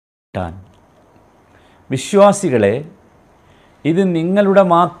വിശ്വാസികളെ, ഇത് നിങ്ങളുടെ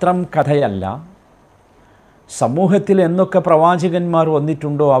മാത്രം കഥയല്ല. സമൂഹത്തിൽ എന്നൊക്കെ പ്രവാചകന്മാർ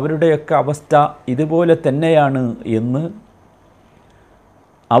വന്നിട്ടുണ്ടോ അവരുടെയൊക്കെ അവസ്ഥ ഇതുപോലെ തന്നെയാണ് എന്ന്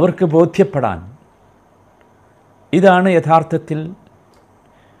അവർക്ക് ബോധ്യപ്പെടാൻ, ഇതാണ് യഥാർത്ഥത്തിൽ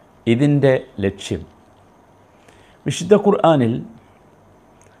ഇതിൻ്റെ ലക്ഷ്യം. വിശുദ്ധ ഖുർആനിൽ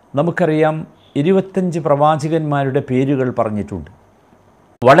നമുക്കറിയാം 25 പ്രവാചകന്മാരുടെ പേരുകൾ പറഞ്ഞിട്ടുണ്ട്.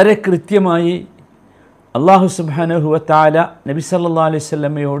 വളരെ കൃത്യമായി അല്ലാഹു സുബ്ഹാനഹു വ തആല നബി സല്ലല്ലാഹു അലൈഹി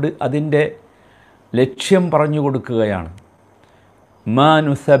വസല്ലമയോട് അതിൻ്റെ ലക്ഷ്യം പറഞ്ഞു കൊടുക്കുകയാണ്. മാ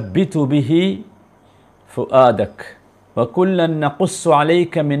നുസബ്ബിതു ബിഹി ഫുആദക് വകുല്ലൻ നഖുസ്സു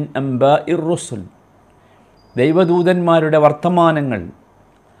അലൈക മിൻ അംബാഇർ റുസുൽ. ദൈവദൂതന്മാരുടെ വർത്തമാനങ്ങൾ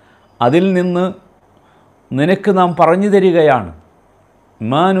അതിൽ നിന്ന് നിനക്ക് നാം പറഞ്ഞു തരികയാണ്.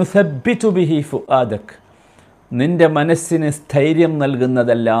 മാ നുസബ്ബിതു ബിഹി ഫുആദക്, നിൻ്റെ മനസ്സിന് സ്ഥൈര്യം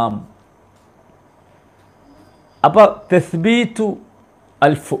നൽകുന്നതെല്ലാം. അപ്പോൾ തസ്ബീതു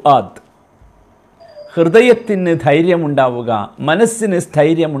അൽ ഫുആദ്, ഹൃദയത്തിന് ധൈര്യമുണ്ടാവുക, മനസ്സിന്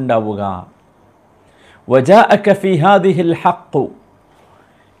സ്ഥൈര്യമുണ്ടാവുക. വജാഅക ഫീ ഹാദിഹിൽ ഹഖ്,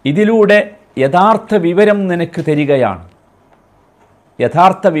 ഇതിലൂടെ യഥാർത്ഥ വിവരം നിനക്ക് തരികയാണ്.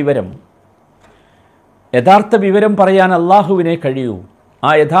 യഥാർത്ഥ വിവരം പറയാൻ അള്ളാഹുവിനെ കഴിയൂ. ആ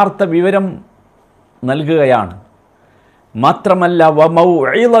യഥാർത്ഥ വിവരം നൽകുകയാണ്. മാത്രമല്ല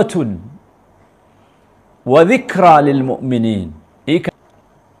വമൗഇളതുൻ വദിക്റാ ലിൽ മുഅ്മിനീൻ,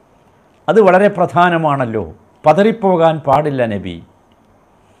 അത് വളരെ പ്രധാനമാണല്ലോ. പതറിപ്പോകാൻ പാടില്ല നബി.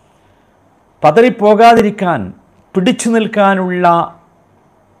 പതറിപ്പോകാതിരിക്കാൻ, പിടിച്ചു നിൽക്കാനുള്ള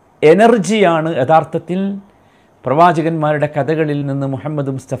എനർജിയാണ് യഥാർത്ഥത്തിൽ പ്രവാചകന്മാരുടെ കഥകളിൽ നിന്ന്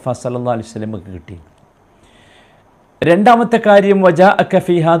മുഹമ്മദ് മുസ്തഫ സല്ലല്ലാഹു അലൈഹി വസല്ലമക്ക് കിട്ടിയത്. രണ്ടാമത്തെ കാര്യം വജാഅക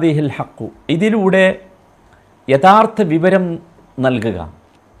ഫീ ഹാദിഹിൽ ഹഖ്, ഇതിലൂടെ യഥാർത്ഥ വിവരം നൽകുക.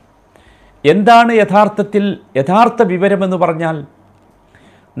 എന്താണ് യഥാർത്ഥ വിവരമെന്ന് പറഞ്ഞാൽ,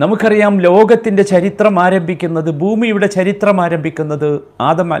 നമുക്കറിയാം ലോകത്തിൻ്റെ ചരിത്രം ആരംഭിക്കുന്നത്, ഭൂമിയുടെ ചരിത്രം ആരംഭിക്കുന്നത്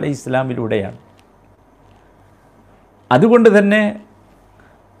ആദം അലൈഹിസ്സലാമിലൂടെയാണ്. അതുകൊണ്ട് തന്നെ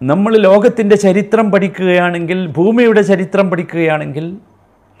നമ്മൾ ലോകത്തിൻ്റെ ചരിത്രം പഠിക്കുകയാണെങ്കിൽ, ഭൂമിയുടെ ചരിത്രം പഠിക്കുകയാണെങ്കിൽ,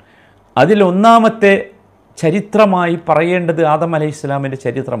 അതിലൊന്നാമത്തെ ചരിത്രമായി പറയേണ്ടത് ആദം അലൈഹിസ്സലാമിൻ്റെ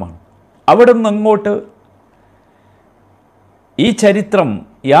ചരിത്രമാണ്. അവിടെ നിന്ന് അങ്ങോട്ട് ഈ ചരിത്രം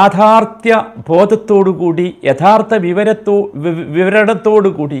യാഥാർത്ഥ്യ ബോധത്തോടുകൂടി, യഥാർത്ഥ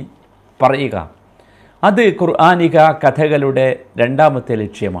വിവരണത്തോടുകൂടി പറയുക, അത് ഖുർആനിക കഥകളുടെ രണ്ടാമത്തെ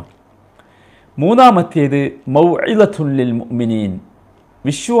ലക്ഷ്യമാണ്. മൂന്നാമത്തേത് മൗഇളതുൻ ലിൽ മുഅ്മിനീൻ,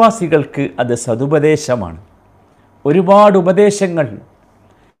 വിശ്വാസികൾക്ക് അത് സതുപദേശമാണ്. ഒരുപാട് ഉപദേശങ്ങൾ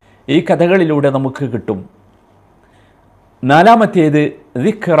ഈ കഥകളിലൂടെ നമുക്ക് കിട്ടും. നാലാമത്തേത്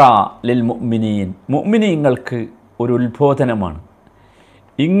ദിക്റാ ലിൽ മുഅ്മിനീൻ, മുഅ്മിനീങ്ങൾക്ക് ഒരു ഉത്ബോധനമാണ്.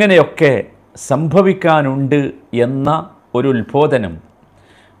 ഇങ്ങനെയൊക്കെ സംഭവിക്കാനുണ്ട് എന്ന ഒരു ഉത്ബോധനം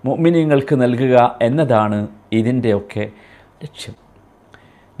മുഅ്മിനീങ്ങൾക്ക് നൽകുക എന്നതാണ് ഇതിൻ്റെയൊക്കെ ലക്ഷ്യം.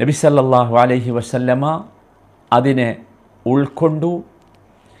 നബി സല്ലല്ലാഹു അലൈഹി വസല്ലമ അതിനെ ഉൾക്കൊണ്ടു,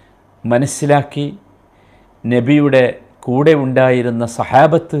 മനസ്സിലാക്കി. നബിയുടെ കൂടെ ഉണ്ടായിരുന്ന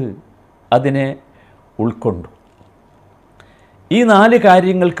സഹാബത്ത് അതിനെ ഉൾക്കൊണ്ടു. ഈ 4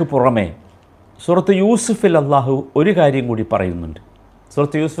 കാര്യങ്ങൾക്ക് പുറമെ സൂറത്ത് യൂസുഫിൽ അള്ളാഹു ഒരു കാര്യം കൂടി പറയുന്നുണ്ട്.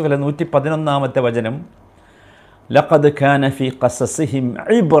 സൂറത്ത് യൂസുഫിലെ 111-ാമത്തെ വചനം, ലഖദ് കാന ഫീ ഖസസിഹിം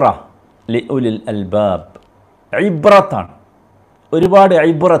ഇബ്റ ലിഉലിൽ അൽബാബ്. ഇബ്റത്താണ്, ഒരുപാട്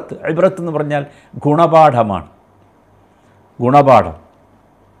ഇബ്റത്ത് എന്ന് പറഞ്ഞാൽ ഗുണപാഠമാണ്. ഗുണപാഠം,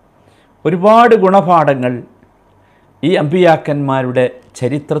 ഒരുപാട് ഗുണപാഠങ്ങൾ ഈ അമ്പിയാക്കന്മാരുടെ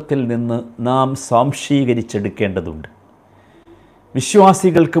ചരിത്രത്തിൽ നിന്ന് നാം സ്വാംശീകരിച്ചെടുക്കേണ്ടതുണ്ട്.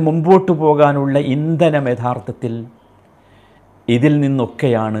 വിശ്വാസികൾക്ക് മുമ്പോട്ട് പോകാനുള്ള ഇന്ധനം യഥാർത്ഥത്തിൽ ഇതിൽ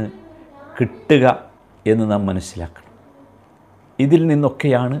നിന്നൊക്കെയാണ് കിട്ടുക എന്ന് നാം മനസ്സിലാക്കണം. ഇതിൽ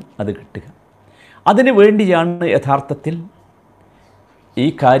നിന്നൊക്കെയാണ് അത് കിട്ടുക. അതിനു വേണ്ടിയാണ് യഥാർത്ഥത്തിൽ ഈ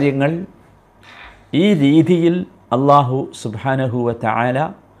കാര്യങ്ങൾ ഈ രീതിയിൽ അല്ലാഹു സുബ്ഹാനഹു വ തആല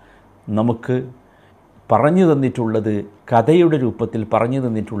നമുക്ക് പറഞ്ഞു തന്നിട്ടുള്ളത്, കഥയുടെ രൂപത്തിൽ പറഞ്ഞു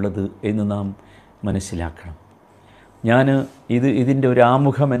തന്നിട്ടുള്ളത് എന്ന് നാം മനസ്സിലാക്കണം. ഞാൻ ഇതിൻ്റെ ഒരു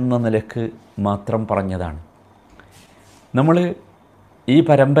ആമുഖം എന്ന നിലക്ക് മാത്രം പറഞ്ഞതാണ്. നമ്മൾ ഈ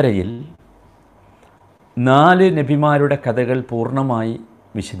പരമ്പരയിൽ 4 നബിമാരുടെ കഥകൾ പൂർണ്ണമായി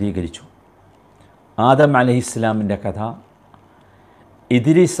വിശദീകരിച്ചു. ആദം അലൈഹിസ്സലാമിൻ്റെ കഥ,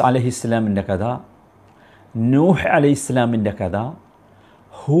 ഇദ്രീസ് അലൈഹിസ്സലാമിൻ്റെ കഥ, നൂഹ് അലൈഹിസ്സലാമിൻ്റെ കഥ,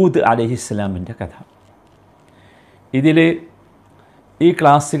 ഹൂദ് അലൈഹിസ്സലാമിൻ്റെ കഥ. ഇതിൽ ഈ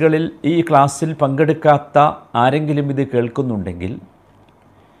ക്ലാസ്സിൽ പങ്കെടുക്കാത്ത ആരെങ്കിലും ഇത് കേൾക്കുന്നുണ്ടെങ്കിൽ,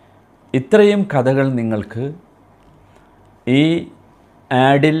 ഇത്രയും കഥകൾ നിങ്ങൾക്ക് ഈ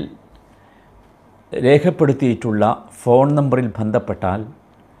ആഡിൽ രേഖപ്പെടുത്തിയിട്ടുള്ള ഫോൺ നമ്പറിൽ ബന്ധപ്പെട്ടാൽ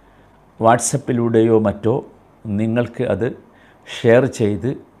വാട്സപ്പിലൂടെയോ മറ്റോ നിങ്ങൾക്ക് അത് ഷെയർ ചെയ്ത്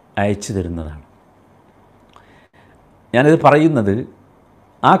അയച്ചു തരുന്നതാണ്. ഞാനിത് പറയുന്നത്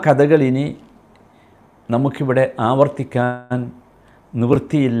ആ കഥകൾ ഇനി നമുക്കിവിടെ ആവർത്തിക്കാൻ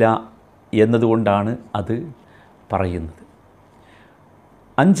നിവൃത്തിയില്ല എന്നതുകൊണ്ടാണ് അത് പറയുന്നത്.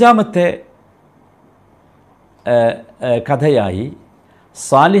 അഞ്ചാമത്തെ കഥയായി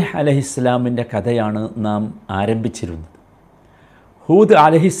സാലിഹ് അലൈഹിസ്സലാമിൻ്റെ കഥയാണ് നാം ആരംഭിച്ചിരുന്നത്. ഹൂദ്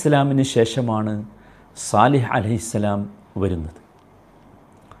അലൈഹിസ്സലാമിന് ശേഷമാണ് സാലിഹ് അലൈഹിസ്സലാം വരുന്നത്.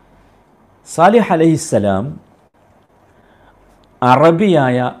 സാലിഹ് അലൈഹിസ്സലാം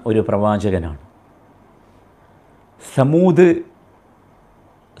അറബിയായ ഒരു പ്രവാചകനാണ്. സമൂദ്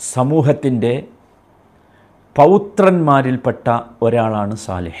സമൂഹത്തിൻ്റെ പൗത്രന്മാരിൽപ്പെട്ട ഒരാളാണ്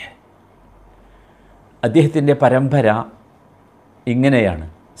സാലിഹ്. അദ്ദേഹത്തിൻ്റെ പരമ്പര ഇങ്ങനെയാണ്: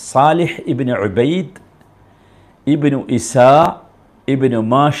 സാലിഹ് ഇബ്നു ഉബൈദ്, ഇബ്നു ഇസാ, ഇബ്നു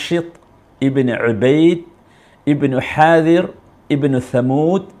മാഷിത്ത്, ഇബ്നു ഉബൈദ്, ഇബ്നു ഹാദിർ, ഇബ്നു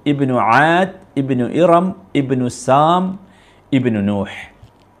സമൂദ്, ഇബ്നു ആദ്, ഇബ്നു ഇറം, ഇബ്നു സാം, ഇബ്നു നൂഹ്.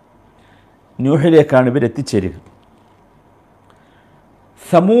 നൂഹിലേക്കാണ് ഇവരെത്തിച്ചേരുക.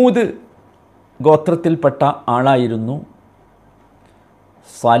 സമൂദ് ഗോത്രത്തിൽപ്പെട്ട ആളായിരുന്നു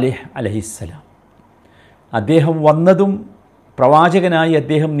സാലിഹ് അലൈഹിസ്സലാം. അദ്ദേഹം വന്നതും പ്രവാചകനായി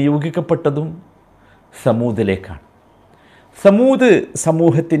അദ്ദേഹം നിയോഗിക്കപ്പെട്ടതും സമൂദിലേക്കാണ്. സമൂദ്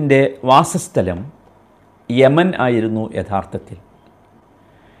സമൂഹത്തിൻ്റെ വാസസ്ഥലം യമൻ ആയിരുന്നു യഥാർത്ഥത്തിൽ.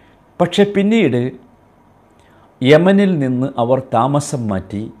 പക്ഷെ പിന്നീട് യമനിൽ നിന്ന് അവർ താമസം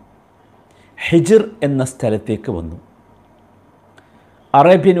മാറ്റി ഹിജ്ർ എന്ന സ്ഥലത്തേക്ക് വന്നു.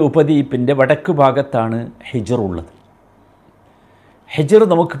 അറേബ്യൻ ഉപദ്വീപിൻ്റെ വടക്ക് ഭാഗത്താണ് ഹിജ്ർ ഉള്ളത്. ഹിജ്ർ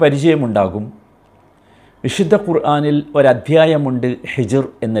നമുക്ക് പരിചയമുണ്ടാകും. വിശുദ്ധ ഖുർആനിൽ ഒരധ്യായമുണ്ട് ഹിജ്ർ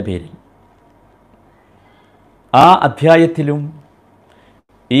എന്ന പേരിൽ. ആ അധ്യായത്തിലും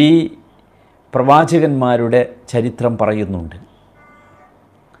ഈ പ്രവാചകന്മാരുടെ ചരിത്രം പറയുന്നുണ്ട്.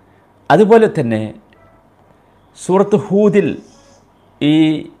 അതുപോലെ തന്നെ സൂറത്ത് ഹൂദിൽ ഈ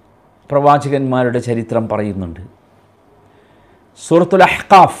പ്രവാചകന്മാരുടെ ചരിത്രം പറയുന്നുണ്ട്. സൂറത്തുൽ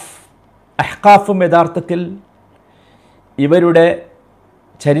അഹ്ഖാഫും യഥാർത്ഥത്തിൽ ഇവരുടെ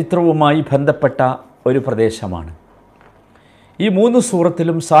ചരിത്രവുമായി ബന്ധപ്പെട്ട ഒരു പ്രദേശമാണ്. ഈ 3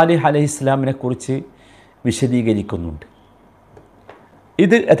 സൂറത്തിലും സാലിഹ് അലൈഹിസ്സലാമിനെ കുറിച്ച് വിശദീകരിക്കുന്നുണ്ട്.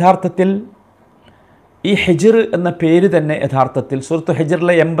 ഇത് യഥാർത്ഥത്തിൽ ഈ ഹിജ്ർ എന്ന പേര് തന്നെ യഥാർത്ഥത്തിൽ സൂറത്ത്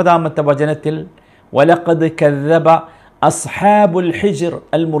ഹിജ്റിലെ 80-ാമത്തെ വചനത്തിൽ വലഖദ് കദ്ദബ അസ്ഹാബുൽ ഹിജ്ർ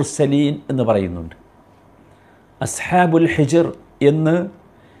അൽ മുർസലീൻ എന്ന് പറയുന്നുണ്ട്. അസ്ഹാബുൽ ഹിജ്ർ എന്ന്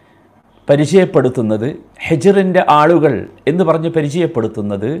പരിചയപ്പെടുത്തുന്നത്, ഹിജ്റിൻ്റെ ആളുകൾ എന്ന് പറഞ്ഞ്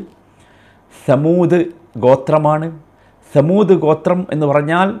പരിചയപ്പെടുത്തുന്നത് സമൂദ് ഗോത്രമാണ്. സമൂദ് ഗോത്രം എന്ന്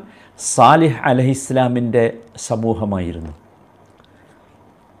പറഞ്ഞാൽ സാലിഹ് അലൈഹിസ്സലാമിൻ്റെ സമൂഹമായിരുന്നു.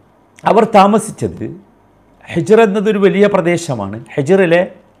 അവർ താമസിച്ചത് ഹിജ്ർ എന്നതൊരു വലിയ പ്രദേശമാണ്. ഹിജ്റിലെ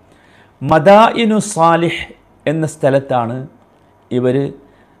മദായിനു സാലിഹ് എന്ന സ്ഥലത്താണ് ഇവർ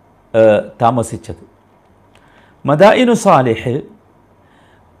താമസിച്ചത്. മദായിനു സാലിഹ്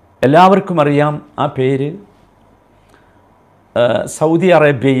എല്ലാവർക്കും അറിയാം. ആ പേര് സൗദി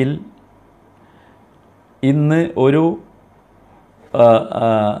അറേബ്യയിൽ ഇന്ന്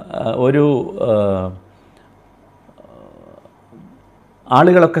ഒരു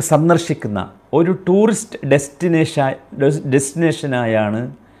ആളുകളൊക്കെ സന്ദർശിക്കുന്ന ഒരു ടൂറിസ്റ്റ് ഡെസ്റ്റിനേഷനായാണ്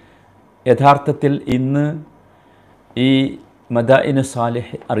യഥാർത്ഥത്തിൽ ഇന്ന് ഈ മദായിനു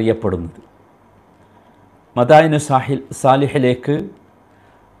സാലിഹ് അറിയപ്പെടുന്നത്. മദായിനു സാലിഹിലേക്ക്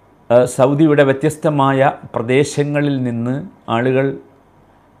സൗദിയുടെ വ്യത്യസ്തമായ പ്രദേശങ്ങളിൽ നിന്ന് ആളുകൾ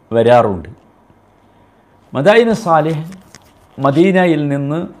വരാറുണ്ട്. മദായിനു സാലിഹ് മദീനയിൽ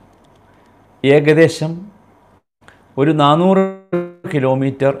നിന്ന് ഏകദേശം ഒരു 400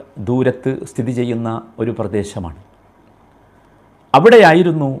 കിലോമീറ്റർ ദൂരത്ത് സ്ഥിതി ചെയ്യുന്ന ഒരു പ്രദേശമാണ്.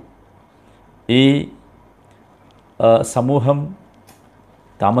 അവിടെയായിരുന്നു ഈ സമൂഹം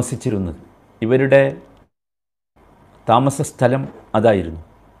താമസിച്ചിരുന്നത്. ഇവരുടെ താമസ സ്ഥലം അതായിരുന്നു.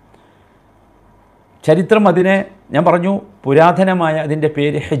 ചരിത്രം അതിനെ, ഞാൻ പറഞ്ഞു, പുരാതനമായ അതിൻ്റെ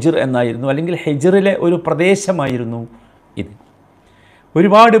പേര് ഹിജ്ർ എന്നായിരുന്നു, അല്ലെങ്കിൽ ഹിജ്റിലെ ഒരു പ്രദേശമായിരുന്നു ഇത്.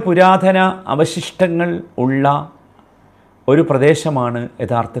 ഒരുപാട് പുരാതന അവശിഷ്ടങ്ങൾ ഉള്ള ഒരു പ്രദേശമാണ്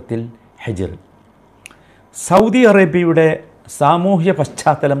യഥാർത്ഥത്തിൽ ഹിജ്ർ. സൗദി അറേബ്യയുടെ സാമൂഹ്യ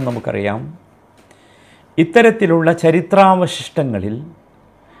പശ്ചാത്തലം നമുക്കറിയാം. ഇത്തരത്തിലുള്ള ചരിത്രാവശിഷ്ടങ്ങളിൽ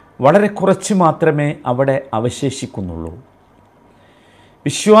വളരെ കുറച്ച് മാത്രമേ അവിടെ അവശേഷിക്കുന്നുള്ളൂ.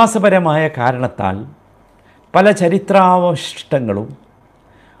 വിശ്വാസപരമായ കാരണത്താൽ പല ചരിത്രാവശിഷ്ടങ്ങളും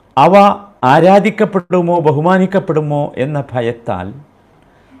അവ ആരാധിക്കപ്പെടുമോ ബഹുമാനിക്കപ്പെടുമോ എന്ന ഭയത്താൽ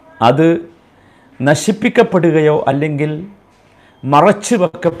അത് നശിപ്പിക്കപ്പെടുകയോ അല്ലെങ്കിൽ മറച്ചു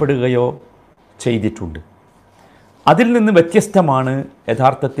വെക്കപ്പെടുകയോ ചെയ്തിട്ടുണ്ട്. അതിൽ നിന്ന് വ്യത്യസ്തമാണ്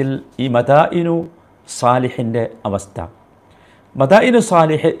യഥാർത്ഥത്തിൽ ഈ മദായിനു സാലിഹിൻ്റെ അവസ്ഥ. മദായിനു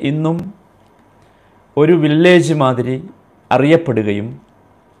സാലിഹ് ഇന്നും ഒരു വില്ലേജ് മാതിരി അറിയപ്പെടുകയും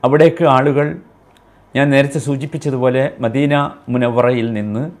അവിടേക്ക് ആളുകൾ, ഞാൻ നേരത്തെ സൂചിപ്പിച്ചതുപോലെ മദീന മുനവ്വറയിൽ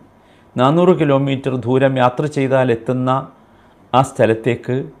നിന്ന് 400 കിലോമീറ്റർ ദൂരം യാത്ര ചെയ്താൽ എത്തുന്ന ആ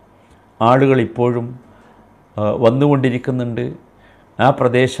സ്ഥലത്തേക്ക് ആളുകൾ ഇപ്പോഴും വന്നുകൊണ്ടിരിക്കുന്നുണ്ട്. ആ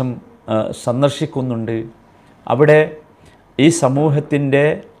പ്രദേശം സന്ദർശിക്കുന്നുണ്ട്. അവിടെ ഈ സമൂഹത്തിൻ്റെ,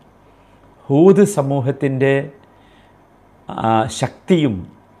 ഹൂദ് സമൂഹത്തിൻ്റെ ശക്തിയും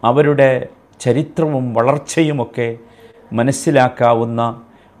അവരുടെ ചരിത്രവും വളർച്ചയുമൊക്കെ മനസ്സിലാക്കാവുന്ന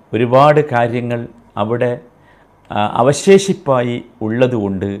ഒരുപാട് കാര്യങ്ങൾ അവിടെ അവശേഷിപ്പായി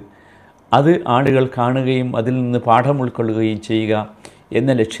ഉള്ളതുകൊണ്ട് അത് ആളുകൾ കാണുകയും അതിൽ നിന്ന് പാഠം ഉൾക്കൊള്ളുകയും ചെയ്യുക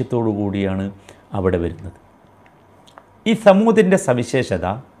എന്ന ലക്ഷ്യത്തോടു കൂടിയാണ് അവിടെ വരുന്നത്. ഈ സമൂദിൻ്റെ സവിശേഷത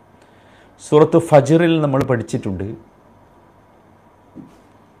സൂറത്ത് ഫജ്റിൽ നമ്മൾ പഠിച്ചിട്ടുണ്ട്.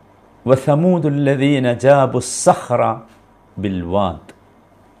 വസമൂദുല്ലദീന ജാബുസ്സഖ്റ ബിൽവാദ്,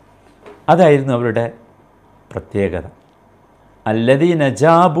 അതായിരുന്നു അവരുടെ പ്രത്യേകത. അല്ലദീന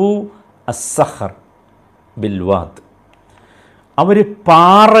ജാബു അസ്സഖർ ബിൽവാദ്, അവർ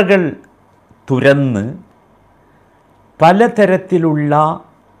പാറകൾ തുരന്ന് പലതരത്തിലുള്ള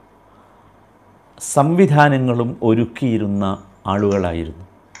സംവിധാനങ്ങളും ഒരുക്കിയിരുന്ന ആളുകളായിരുന്നു.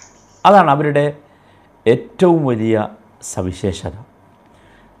 അതാണ് അവരുടെ ഏറ്റവും വലിയ സവിശേഷത.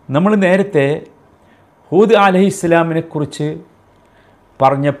 നമ്മൾ നേരത്തെ ഹൂദ് അലൈഹിസ്സലാമിനെക്കുറിച്ച്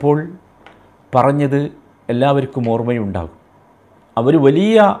പറഞ്ഞപ്പോൾ പറഞ്ഞത് എല്ലാവർക്കും ഓർമ്മയുണ്ടാകും. അവർ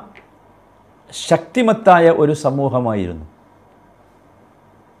വലിയ ശക്തിമത്തായ ഒരു സമൂഹമായിരുന്നു,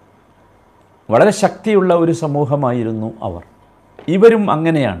 വളരെ ശക്തിയുള്ള ഒരു സമൂഹമായിരുന്നു അവർ. ഇവരും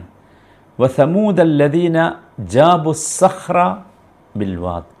അങ്ങനെയാണ്. വസമൂദല്ലദീന ജാബുസ്സഖ്റ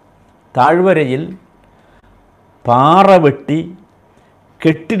ബിൽവാദ്, താഴ്വരയിൽ പാറ വെട്ടി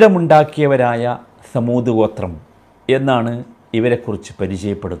കെട്ടിടമുണ്ടാക്കിയവരായ സമൂദ് ഗോത്രം എന്നാണ് ഇവരെക്കുറിച്ച്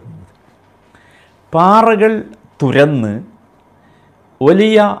പരിചയപ്പെടുത്തുന്നത്. പാറകൾ തുരന്ന്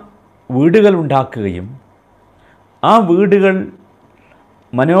വലിയ വീടുകൾ ഉണ്ടാക്കുകയും ആ വീടുകൾ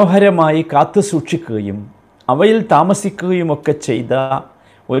മനോഹരമായി കാത്തു സൂക്ഷിക്കുകയും അവയിൽ താമസിക്കുകയുമൊക്കെ ചെയ്ത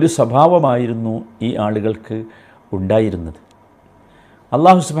ഒരു സ്വഭാവമായിരുന്നു ഈ ആളുകൾക്ക് ഉണ്ടായിരുന്നത്.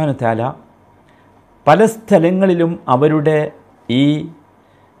 അല്ലാഹു സുബ്ഹാനഹു തആല പല സ്ഥലങ്ങളിലും അവരുടെ ഈ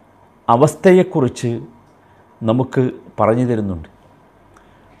അവസ്ഥയെക്കുറിച്ച് നമുക്ക് പറഞ്ഞു തരുന്നുണ്ട്.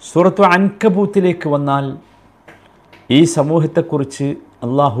 സൂറത്തു അൻകബൂത്തിലേക്ക് വന്നാൽ ഈ സമൂഹത്തെക്കുറിച്ച്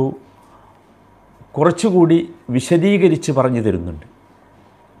അല്ലാഹു കുറച്ചുകൂടി വിശദീകരിച്ച് പറഞ്ഞു തരുന്നുണ്ട്.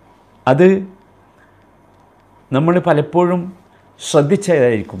 അത് നമ്മൾ പലപ്പോഴും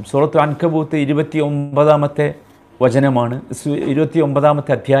ശ്രദ്ധിച്ചതായിരിക്കും. സൂറത്തു അൻകബൂത്ത് 29-ാമത്തെ വചനമാണ്,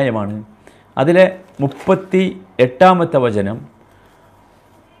 29-ാമത്തെ അധ്യായമാണ്. അതിലെ 38-ാമത്തെ വചനം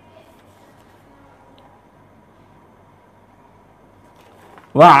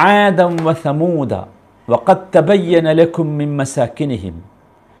വആദം വസമൂദ വഖദ് തബയ്യന ലക്കും മിൻ മസാകിനിഹിം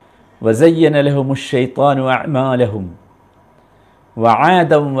വസയ്യന ലഹുമുശ് ശൈത്വാനു അഅമാലഹും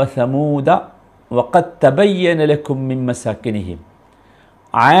വആദം വസമൂദ വഖദ് തബയ്യന ലക്കും മിൻ മസാകിനിഹിം.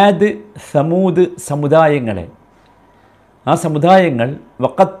 ആദ് സമൂദ് സമുദായങ്ങളെ, ആ സമുദായങ്ങൾ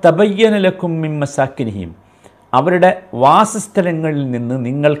വഖദ് തബയ്യന ലക്കും മിൻ മസാകിനിഹിം, അവരുടെ വാസസ്ഥലങ്ങളിൽ നിന്ന്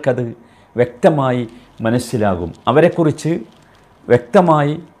നിങ്ങൾക്കത് വ്യക്തമായി മനസ്സിലാകും. അവരെക്കുറിച്ച്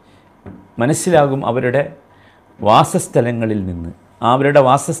വ്യക്തമായി മനസ്സിലാകും അവരുടെ വാസസ്ഥലങ്ങളിൽ നിന്ന്. അവരുടെ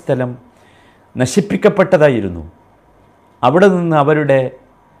വാസസ്ഥലം നശിപ്പിക്കപ്പെട്ടതായിരുന്നു. അവിടെ നിന്ന് അവരുടെ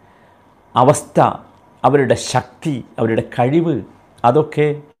അവസ്ഥ, അവരുടെ ശക്തി, അവരുടെ കഴിവ്, അതൊക്കെ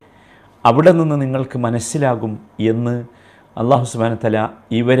അവിടെ നിന്ന് നിങ്ങൾക്ക് മനസ്സിലാകും എന്ന് അല്ലാഹു സുബ്ഹാനഹു വ തആല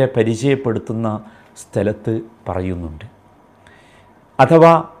ഇവരെ പരിചയപ്പെടുത്തുന്ന സ്ഥലത്ത് പറയുന്നുണ്ട്.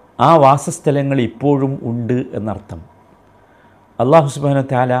 അഥവാ ആ വാസസ്ഥലങ്ങൾ ഇപ്പോഴും ഉണ്ട് എന്നർത്ഥം. അല്ലാഹു സുബ്ഹാനഹു വ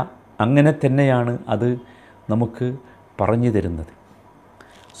തആല അങ്ങനെ തന്നെയാണ് അത് നമുക്ക് പറഞ്ഞു തരുന്നത്.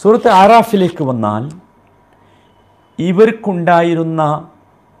 സൂറത്ത് ആറാഫിലേക്ക് വന്നാൽ ഇവർക്കുണ്ടായിരുന്ന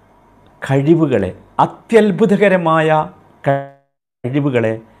കഴിവുകളെ, അത്യത്ഭുതകരമായ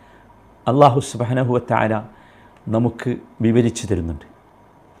കഴിവുകളെ അല്ലാഹു സുബ്ഹാനഹു വ തആല നമുക്ക് വിവരിച്ചു തരുന്നുണ്ട്.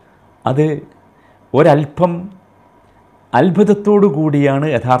 അത് ഒരല്പം അത്ഭുതത്തോടു കൂടിയാണ്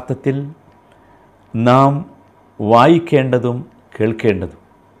യഥാർത്ഥത്തിൽ നാം വായിക്കേണ്ടതും കേൾക്കേണ്ടതും.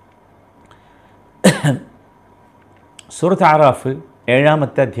 സൂറത്ത് ആറാഫ്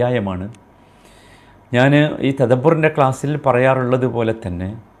 7-ാമത്തെ അധ്യായമാണ്. ഞാൻ ഈ തദബ്ബുറിൻ്റെ ക്ലാസ്സിൽ പറയാറുള്ളത് പോലെ തന്നെ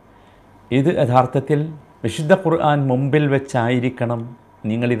ഇത് യഥാർത്ഥത്തിൽ വിശുദ്ധ ഖുർആൻ മുമ്പിൽ വെച്ചായിരിക്കണം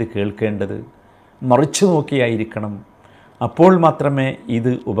നിങ്ങളിത് കേൾക്കേണ്ടത്, മറിച്ചു നോക്കിയായിരിക്കണം. അപ്പോൾ മാത്രമേ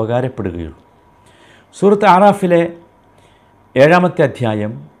ഇത് ഉപകാരപ്പെടുകയുള്ളൂ. സൂറത്ത് ആറാഫിലെ 7-ാമത്തെ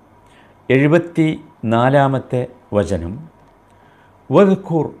അധ്യായം 74-ാമത്തെ വചനം,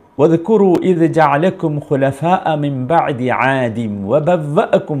 വദ്കുറൂ ഇദ് ജഅലക്കും ഖുലഫാഅ മിൻ ബഅദി ആദിൻ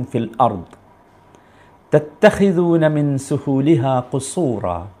വബവ്വഅക്കും ഫിൽ അർദ് തത്തഖിദൂന മിൻ സുഹൂലിഹാ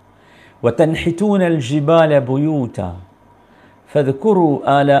ഖുസൂറാ വതൻഹിതൂന അൽ ജിബാല ബുയൂതാ ഫദ്കുറൂ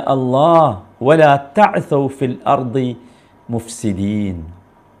ആലാ അല്ലാഹ് വലാ തഅസൗ ഫിൽ അർദി മുഫ്സിദീൻ.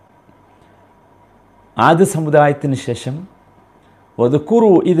 ആദ് സമുദായത്തിന് ശേഷം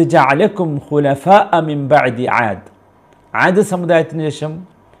വദ്കുറൂ ഇദ് ജഅലക്കും ഖുലഫാഅ മിൻ ബഅദി ആദ് സമുദായത്തിന് ശേഷം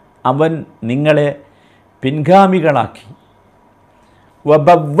അവൻ നിങ്ങളെ പിൻഗാമികളാക്കി.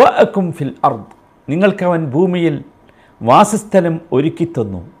 വബവ്വഅക്കും ഫിൽ അർദ്, നിങ്ങൾക്കവൻ ഭൂമിയിൽ വാസസ്ഥലം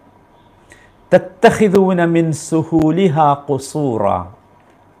ഒരുക്കിത്തന്നു. തത്തഖിദൂന മിൻ സുഹൂലിഹാ ഖുസൂറ,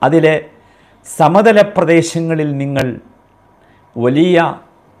 അതിലെ സമതല പ്രദേശങ്ങളിൽ നിങ്ങൾ വലിയ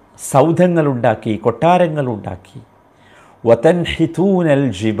സൗധങ്ങളുണ്ടാക്കി, കൊട്ടാരങ്ങളുണ്ടാക്കി. വതൻഹിതൂനൽ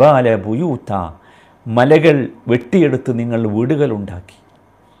ജിബാല ബുയൂത, മലകൾ വെട്ടിയെടുത്ത് നിങ്ങൾ വീടുകളുണ്ടാക്കി.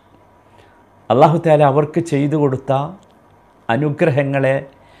 അല്ലാഹു തആല അവർക്ക് ചെയ്തു കൊടുത്ത അനുഗ്രഹങ്ങളെ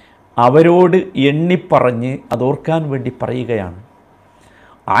അവരോട് എണ്ണിപ്പറഞ്ഞ് അതോർക്കാൻ വേണ്ടി പറയുകയാണ്.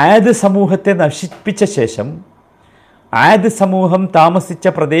 ആദ് സമൂഹത്തെ നശിപ്പിച്ച ശേഷം ആദ് സമൂഹം താമസിച്ച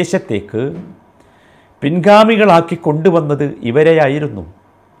പ്രദേശത്തേക്ക് പിൻഗാമികളാക്കി കൊണ്ടുവന്നത് ഇവരെയായിരുന്നു.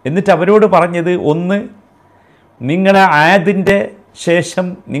 എന്നിട്ട് അവരോട് പറഞ്ഞത്, ഒന്ന്, നിങ്ങളെ ആദിൻ്റെ ശേഷം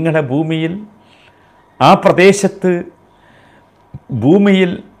നിങ്ങളുടെ ഭൂമിയിൽ, ആ പ്രദേശത്ത്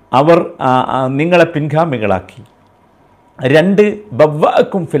ഭൂമിയിൽ അവർ നിങ്ങളെ പിൻഗാമികളാക്കി. രണ്ട്,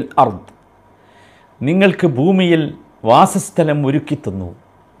 ബവ്വഅക്കും ഫിൽ അർദ്, നിങ്ങൾക്ക് ഭൂമിയിൽ വാസസ്ഥലം ഒരുക്കിത്തന്നു.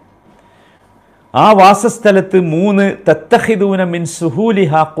 ആ വാസസ്ഥലത്ത് മൂന്ന്, തത്തഖിദൂന മിൻ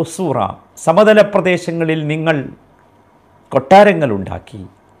സുഹൂലിഹാ ഖുസൂറ, സമതല പ്രദേശങ്ങളിൽ നിങ്ങൾ കൊട്ടാരങ്ങളുണ്ടാക്കി.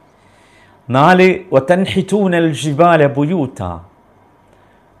 നാല്, വതൻഹിതൂനൽ ജിബാല ബുയൂത,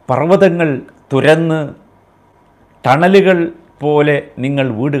 പർവ്വതങ്ങൾ തുരന്ന് ടണലുകൾ പോലെ നിങ്ങൾ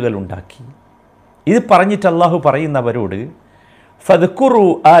വീടുകളുണ്ടാക്കി. ഇത് പറഞ്ഞിട്ട് അള്ളാഹു പറയുന്നവരോട്, ഫദ്കുറു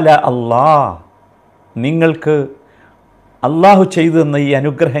ആല അല്ലാഹ്, നിങ്ങൾക്ക് അള്ളാഹു ചെയ്തു തന്ന ഈ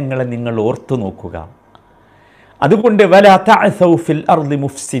അനുഗ്രഹങ്ങളെ നിങ്ങൾ ഓർത്തു നോക്കുക. അതുകൊണ്ട് വലാ തഅസൗ ഫിൽ അർദി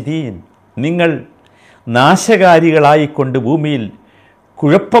മുഫ്സിദീൻ, നിങ്ങൾ നാശകാരികളായിക്കൊണ്ട് ഭൂമിയിൽ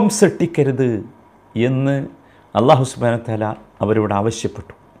കുഴപ്പം സൃഷ്ടിക്കരുത് എന്ന് അല്ലാഹു സുബ്ഹാനഹു വ തആല അവരോട്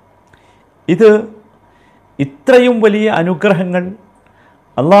ആവശ്യപ്പെട്ടു. ഇത് ഇത്രയും വലിയ അനുഗ്രഹങ്ങൾ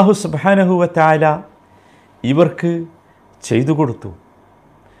അല്ലാഹു സുബ്ഹാനഹു വ തആല ഇവർക്ക് ചെയ്തു കൊടുത്തു.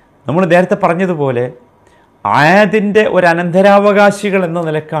 നമ്മൾ നേരത്തെ പറഞ്ഞതുപോലെ ആദിൻ്റെ ഒരു അനന്തരാവകാശികൾ എന്ന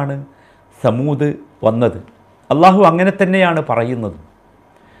നിലക്കാണ് സമൂദ് വന്നത്. അള്ളാഹു അങ്ങനെ തന്നെയാണ് പറയുന്നത്.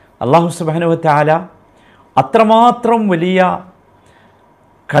 അല്ലാഹു സുബ്ഹാനഹു വ തആല അത്രമാത്രം വലിയ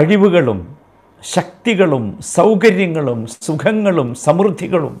കഴിവുകളും ശക്തികളും സൗകര്യങ്ങളും സുഖങ്ങളും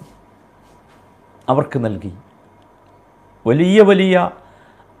സമൃദ്ധികളും അവർക്ക് നൽകി. വലിയ വലിയ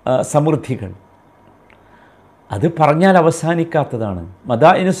സമൃദ്ധികൾ, അത് പറഞ്ഞാൽ അവസാനിക്കാത്തതാണ്.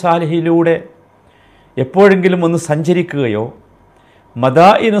 മദാഇനു സാലിഹിലൂടെ എപ്പോഴെങ്കിലും ഒന്ന് സഞ്ചരിക്കുകയോ,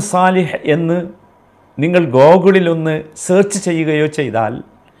 മദാഇനു സാലിഹ് എന്ന് നിങ്ങൾ ഗൂഗിളിലൊന്ന് സെർച്ച് ചെയ്യുകയോ ചെയ്താൽ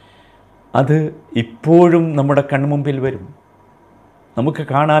അത് ഇപ്പോഴും നമ്മുടെ കൺമുമ്പിൽ വരും. നമുക്ക്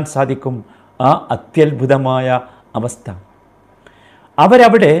കാണാൻ സാധിക്കും ആ അത്യത്ഭുതമായ അവസ്ഥ.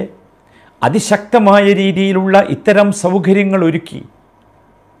 അവരവിടെ അതിശക്തമായ രീതിയിലുള്ള ഇത്തരം സൗകര്യങ്ങൾ ഒരുക്കി.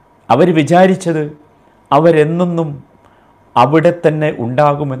 അവർ വിചാരിച്ചത് അവരെന്നും അവിടെ തന്നെ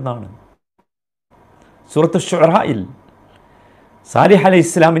ഉണ്ടാകുമെന്നാണ്. സൂറത്ത് ശുഅറായിൽ സാലിഹ്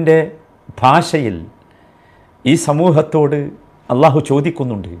അലൈഹിസ്സലാമിൻ്റെ ഭാഷയിൽ ഈ സമൂഹത്തോട് അള്ളാഹു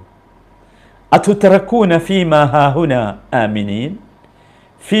ചോദിക്കുന്നുണ്ട്, അതുതറകൂന ഫീമാ ഹാഹുനാ ആമിനീൻ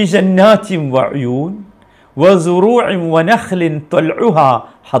ഫീ ജന്നാത്തിൻ വഉയൂൻ വസുറൂഇൻ വനഖ്ലിൻ തൽഉഹാ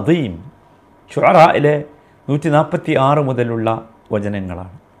ഹദീം. ശുഅറായിലെ 146 മുതലുള്ള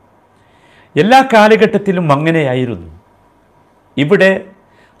വചനങ്ങളാണ്. എല്ലാ കാലഘട്ടത്തിലും അങ്ങനെയായിരുന്നു. ഇവിടെ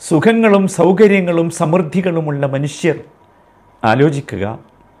സുഖങ്ങളും സൗകര്യങ്ങളും സമൃദ്ധികളുമുള്ള മനുഷ്യർ ആലോചിക്കുക,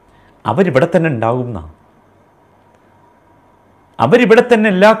 അവരിവിടെ തന്നെ ഉണ്ടാകുന്ന, അവരിവിടെ തന്നെ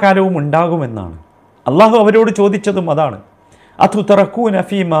എല്ലാ കാലവും ഉണ്ടാകുമെന്നാണ്. അള്ളാഹു അവരോട് ചോദിച്ചതും അതാണ്, അതുതറകൂന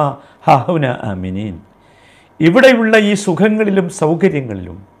ഫീമാ ഹാഹുനാ ആമിനീൻ, ഇവിടെയുള്ള ഈ സുഖങ്ങളിലും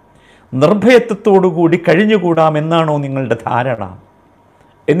സൗകര്യങ്ങളിലും നിർഭയത്വത്തോടുകൂടി കഴിഞ്ഞുകൂടാമെന്നാണോ നിങ്ങളുടെ ധാരണ?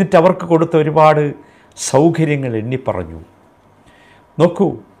 എന്നിട്ട് അവർക്ക് കൊടുത്ത ഒരുപാട് സൗകര്യങ്ങൾ എണ്ണിപ്പറഞ്ഞു. നോക്കൂ,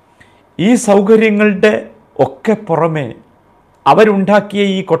 ഈ സൗകര്യങ്ങളുടെ ഒക്കെ പുറമെ അവരുണ്ടാക്കിയ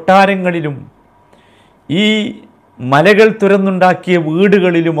ഈ കൊട്ടാരങ്ങളിലും ഈ മലകൾ തുരന്നുണ്ടാക്കിയ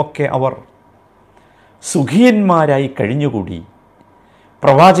വീടുകളിലുമൊക്കെ അവർ സുഖിയന്മാരായി കഴിഞ്ഞുകൂടി.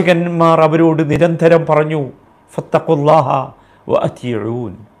 പ്രവാചകന്മാർ അവരോട് നിരന്തരം പറഞ്ഞു, ഫത്തഖുല്ലാഹ വ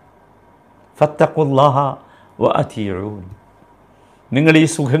അത്തിഊൻ, ഫത്തഖുല്ലാഹ വ അത്തിഊൻ. നിങ്ങൾ ഈ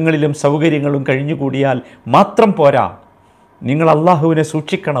സുഖങ്ങളിലും സൗകര്യങ്ങളും കഴിഞ്ഞുകൂടിയാൽ മാത്രം പോരാ, നിങ്ങൾ അള്ളാഹുവിനെ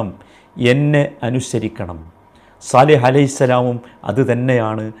സൂക്ഷിക്കണം, എന്നെ അനുസരിക്കണം. സാലിഹ് അലൈഹിസ്സലാമും അത്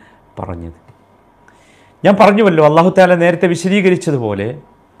തന്നെയാണ് പറഞ്ഞത്. ഞാൻ പറഞ്ഞുവല്ലോ, അല്ലാഹു തആല നേരത്തെ വിശദീകരിച്ചതുപോലെ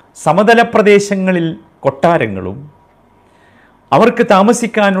സമതല പ്രദേശങ്ങളിൽ കൊട്ടാരങ്ങളും അവർക്ക്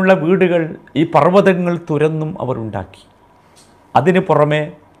താമസിക്കാനുള്ള വീടുകൾ ഈ പർവ്വതങ്ങൾ തുരന്നും അവർ ഉണ്ടാക്കി. അതിനു പുറമെ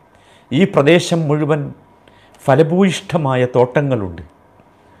ഈ പ്രദേശം മുഴുവൻ ഫലഭൂയിഷ്ഠമായ തോട്ടങ്ങളുണ്ട്,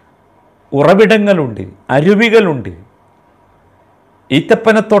 ഉറവിടങ്ങളുണ്ട്, അരുവികളുണ്ട്,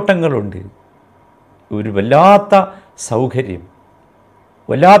 ഈത്തപ്പനത്തോട്ടങ്ങളുണ്ട്. ഒരു വല്ലാത്ത സൗകര്യം,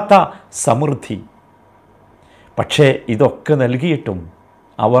 വല്ലാത്ത സമൃദ്ധി. പക്ഷേ ഇതൊക്കെ നൽകിയിട്ടും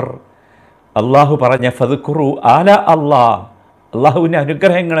അവർ അള്ളാഹു പറഞ്ഞ ഫദ്കുറു ആല അള്ളാഹുവിൻ്റെ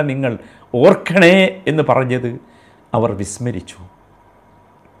അനുഗ്രഹങ്ങളെ നിങ്ങൾ ഓർക്കണേ എന്ന് പറഞ്ഞത് അവർ വിസ്മരിച്ചു.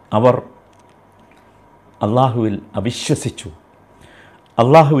 അവർ അള്ളാഹുവിൽ അവിശ്വസിച്ചു,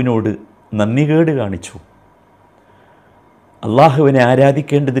 അള്ളാഹുവിനോട് നന്ദികേട് കാണിച്ചു. അള്ളാഹുവിനെ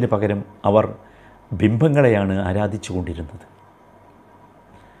ആരാധിക്കേണ്ടതിന് പകരം അവർ ബിംബങ്ങളെയാണ് ആരാധിച്ചു കൊണ്ടിരുന്നത്.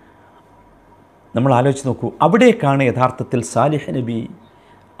 നമ്മൾ ആലോചിച്ച് നോക്കൂ, അവിടേക്കാണ് യഥാർത്ഥത്തിൽ സാലിഹ് നബി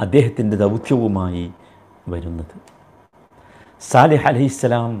അദ്ദേഹത്തിൻ്റെ ദൗത്യവുമായി വരുന്നത്. സാലിഹ്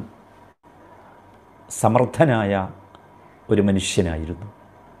അലൈഹിസ്സലാം സമർത്ഥനായ ഒരു മനുഷ്യനായിരുന്നു,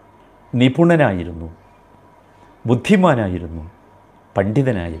 നിപുണനായിരുന്നു, ബുദ്ധിമാനായിരുന്നു,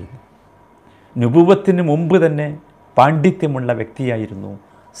 പണ്ഡിതനായിരുന്നു. നുബുവത്തിന് മുമ്പ് തന്നെ പാണ്ഡിത്യമുള്ള വ്യക്തിയായിരുന്നു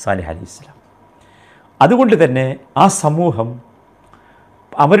സാലിഹ് അലൈഹിസ്സലാം. അതുകൊണ്ട് തന്നെ ആ സമൂഹം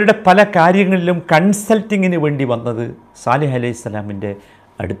അവരുടെ പല കാര്യങ്ങളിലും കൺസൾട്ടിങ്ങിന് വേണ്ടി വന്നത് സാലിഹ് അലൈഹിസ്സലാമിൻ്റെ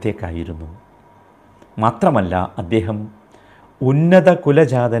അടുത്തേക്കായിരുന്നു. മാത്രമല്ല, അദ്ദേഹം ഉന്നത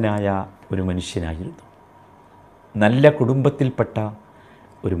കുലജാതനായ ഒരു മനുഷ്യനായിരുന്നു, നല്ല കുടുംബത്തിൽപ്പെട്ട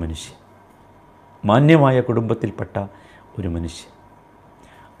ഒരു മനുഷ്യൻ, മാന്യമായ കുടുംബത്തിൽപ്പെട്ട ഒരു മനുഷ്യൻ.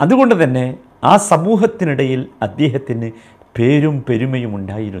 അതുകൊണ്ട് തന്നെ ആ സമൂഹത്തിനിടയിൽ അദ്ദേഹത്തിന് പേരും പെരുമയും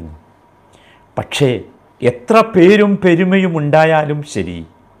ഉണ്ടായിരുന്നു. പക്ഷേ എത്ര പേരും പെരുമയും ഉണ്ടായാലും ശരി,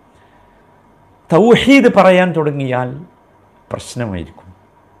 തൗഹീദ് പറയാൻ തുടങ്ങിയാൽ പ്രശ്നമായിരിക്കും.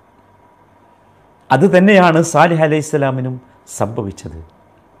 അതുതന്നെയാണ് സാലിഹ് അലൈഹിസ്സലാമിനും സംഭവിച്ചത്.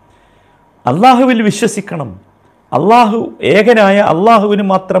 അള്ളാഹുവിൽ വിശ്വസിക്കണം, ഏകനായ അള്ളാഹുവിന്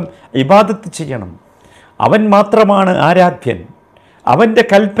മാത്രം ഇബാദത്ത് ചെയ്യണം, അവൻ മാത്രമാണ് ആരാധ്യൻ, അവൻ്റെ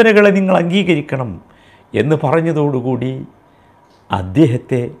കൽപ്പനകളെ നിങ്ങൾ അംഗീകരിക്കണം എന്ന് പറഞ്ഞതോടുകൂടി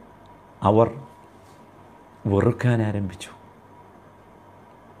അദ്ദേഹത്തെ അവർ വെറുക്കാൻ ആരംഭിച്ചു.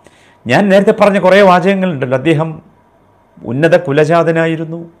 ഞാൻ നേരത്തെ പറഞ്ഞ കുറേ വാചകങ്ങളുണ്ടല്ലോ. അദ്ദേഹം ഉന്നത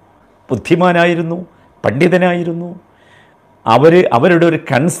കുലജാതനായിരുന്നു, ബുദ്ധിമാനായിരുന്നു, പണ്ഡിതനായിരുന്നു, അവരുടെ ഒരു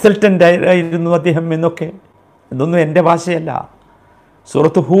കൺസൾട്ടൻ്റ് ആയിരുന്നു അദ്ദേഹം എന്നൊക്കെ. ഇതൊന്നും എൻ്റെ ഭാഷയല്ല.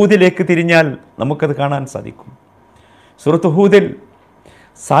 സൂറത്ത് ഹൂദിലേക്ക് തിരിഞ്ഞാൽ നമുക്കത് കാണാൻ സാധിക്കും. സൂറത്ത് ഹൂദിൽ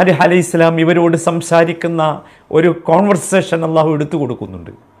സാലിഹ് അലൈഹിസ്സലാം ഇവരോട് സംസാരിക്കുന്ന ഒരു കോൺവെർസേഷൻ അള്ളാഹു എടുത്തു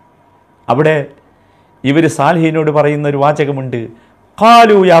കൊടുക്കുന്നുണ്ട്. അവിടെ ഇവർ സാലിഹിനോട് പറയുന്ന ഒരു വാചകമുണ്ട്,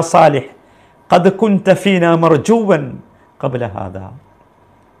 ഖാലു യാ സാലിഹ് ഖദ് കുൻത ഫീനാ മർജൂവൻ ഖബ്ല ഹാദാ.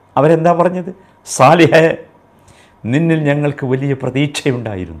 അവരെന്താ പറഞ്ഞത്? സാലിഹേ, നിന്നിൽ ഞങ്ങൾക്ക് വലിയ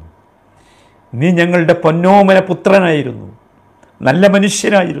പ്രതീക്ഷയുണ്ടായിരുന്നു, നീ ഞങ്ങളുടെ പൊന്നോമന പുത്രനായിരുന്നു, നല്ല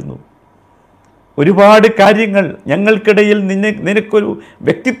മനുഷ്യനായിരുന്നു, ഒരുപാട് കാര്യങ്ങൾ ഞങ്ങൾക്കിടയിൽ നിനക്കൊരു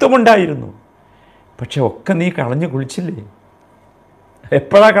വ്യക്തിത്വമുണ്ടായിരുന്നു. പക്ഷെ ഒക്കെ നീ കളഞ്ഞു കുളിച്ചില്ലേ?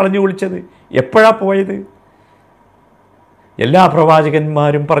 എപ്പോഴാണ് കളഞ്ഞു കുളിച്ചത്? എപ്പോഴാണ് പോയത്? എല്ലാ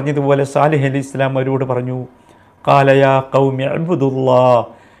പ്രവാചകന്മാരും പറഞ്ഞതുപോലെ സാലിഹ് അലൈഹിസ്സലാം അവരോട് പറഞ്ഞു, ഖാല യാ ഖൗമി അബ്ദുല്ലാഹ്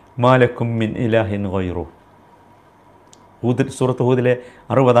മാ ലക്കും മിൻ ഇലാഹിൻ ഗൈറു. സൂറത്ത് ഹൂദിലെ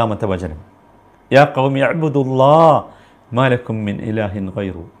 60-ാമത്തെ വചനം. യാ ഖൗമി അബ്ദുല്ലാഹ് മാ ലക്കും മിൻ ഇലാഹിൻ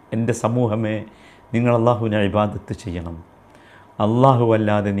ഗൈറു. എൻ്റെ സമൂഹമേ, നിങ്ങൾ അള്ളാഹുവിനെ ഇബാദത്ത് ചെയ്യണം, അള്ളാഹു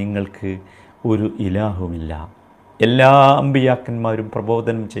അല്ലാതെ നിങ്ങൾക്ക് ഒരു ഇലാഹുമില്ല. എല്ലാ അമ്പിയാക്കന്മാരും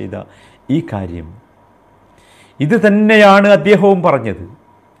പ്രബോധനം ചെയ്ത ഈ കാര്യം ഇത് തന്നെയാണ് അദ്ദേഹവും പറഞ്ഞത്.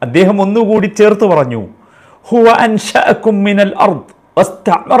 അദ്ദേഹം ഒന്നുകൂടി ചേർത്ത് പറഞ്ഞു, ഹുവ അൻശഅകും മിനൽ അർദ്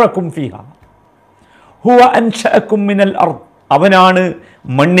വസ്തഅമറകും ഫീഹാ. ഹുവ അൻശഅകും മിനൽ അർദ്, അവനാണ്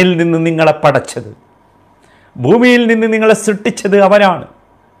മണ്ണിൽ നിന്ന് നിങ്ങളെ പടച്ചത്, ഭൂമിയിൽ നിന്ന് നിങ്ങളെ സൃഷ്ടിച്ചത് അവനാണ്.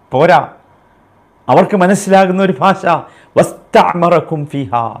 പോരാ, അവർക്ക് മനസ്സിലാകുന്ന ഒരു ഭാഷ, വസ്തഅമറകും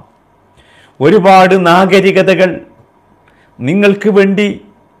ഫീഹാ, ഒരുപാട് നാഗരികതകൾ നിങ്ങൾക്ക് വേണ്ടി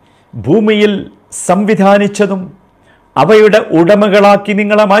ഭൂമിയിൽ സംവിധാനിച്ചതും അവയുടെ ഉടമകളാക്കി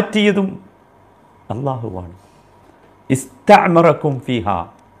നിങ്ങളെ മാറ്റിയതും അല്ലാഹുവാണ്. ഇസ്തഅമറകും ഫീഹാ,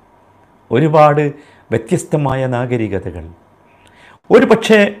 ഒരുപാട് വ്യത്യസ്തമായ നാഗരികതകൾ. ഒരു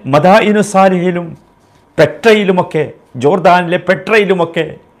പക്ഷേ മദായിനു സാലിഹിലും പെട്രയിലുമൊക്കെ, ജോർദാനിലെ പെട്രയിലുമൊക്കെ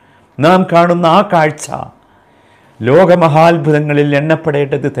നാം കാണുന്ന ആ കാഴ്ച ലോകമഹാത്ഭുതങ്ങളിൽ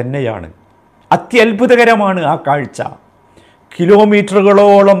എണ്ണപ്പെടേണ്ടത് തന്നെയാണ്. അത്യത്ഭുതകരമാണ് ആ കാഴ്ച.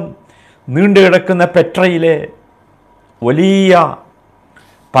 കിലോമീറ്ററുകളോളം നീണ്ടുകിടക്കുന്ന പെട്രയിലെ വലിയ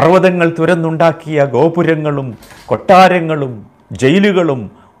പർവ്വതങ്ങൾ തുരന്നുണ്ടാക്കിയ ഗോപുരങ്ങളും കൊട്ടാരങ്ങളും ജയിലുകളും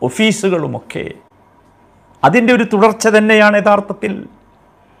ഓഫീസുകളുമൊക്കെ അതിൻ്റെ ഒരു തുടർച്ച തന്നെയാണ് യഥാർത്ഥത്തിൽ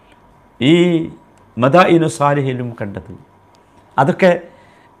ഈ മദായിനു സാലിഹിലും കണ്ടത്. അതൊക്കെ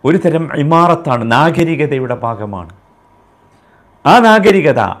ഒരു തരം ഇമാറത്താണ്, നാഗരികതയുടെ ഭാഗമാണ്. ആ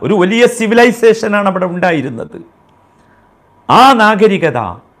നാഗരികത ഒരു വലിയ സിവിലൈസേഷനാണ് അവിടെ ഉണ്ടായിരുന്നത്. ആ നാഗരികത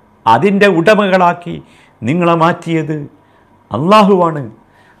അതിൻ്റെ ഉടമകളാക്കി നിങ്ങളെ മാറ്റിയത് അള്ളാഹുവാണ്.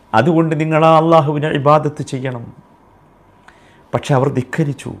 അതുകൊണ്ട് നിങ്ങൾ ആ അള്ളാഹുവിനെ ഇബാദത്ത് ചെയ്യണം. പക്ഷെ അവർ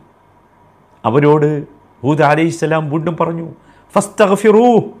ധിക്കരിച്ചു. അവരോട് ഹൂദ് അലൈഹിസ്സലാം വീണ്ടും പറഞ്ഞു, ഫസ്തഗ്ഫിറൂ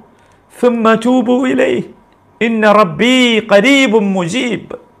സുമ്മ തൂബൂ ഇലൈഹി ഇന്ന റബ്ബീ ഖരീബും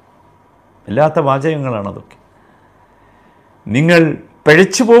മുജീബ്. അല്ലാത്ത വാചകങ്ങളാണ് അതൊക്കെ. നിങ്ങൾ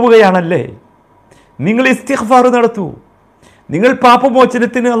പിഴച്ചു പോവുകയാണല്ലേ, നിങ്ങൾ ഇസ്തിഗ്ഫാർ നടത്തൂ, നിങ്ങൾ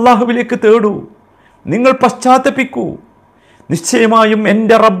പാപമോചനത്തിന് അള്ളാഹുവിലേക്ക് തേടൂ, നിങ്ങൾ പശ്ചാത്തപിക്കൂ. നിശ്ചയമായും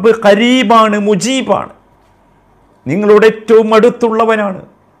എൻ്റെ റബ്ബ് ഖരീബാണ്, മുജീബാണ്, നിങ്ങളുടെ ഏറ്റവും അടുത്തുള്ളവനാണ്,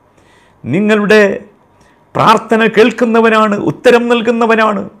 നിങ്ങളുടെ പ്രാർത്ഥന കേൾക്കുന്നവനാണ്, ഉത്തരം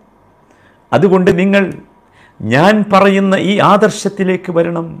നൽകുന്നവനാണ്. അതുകൊണ്ട് നിങ്ങൾ ഞാൻ പറയുന്ന ഈ ആദർശത്തിലേക്ക്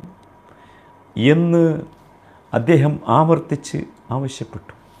വരണം എന്ന് അദ്ദേഹം ആവർത്തിച്ച്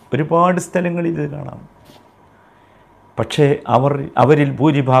ആവശ്യപ്പെട്ടു. ഒരുപാട് സ്ഥലങ്ങളിൽ ഇത് കാണാം. പക്ഷേ അവരിൽ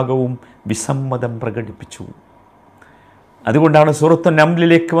ഭൂരിഭാഗവും വിസമ്മതം പ്രകടിപ്പിച്ചു. അതുകൊണ്ടാണ് സൂറത്തു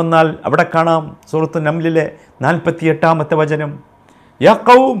നംലിലേക്ക് വന്നാൽ അവിടെ കാണാം, സൂറത്തു നംലിലെ 48-ാമത്തെ വചനം, യാ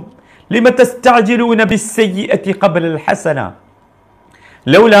ഖൗം ലിമ തസ്തഅജിലൂന ബിസ്സയ്യിഅതി ഖബ്ലൽ ഹസന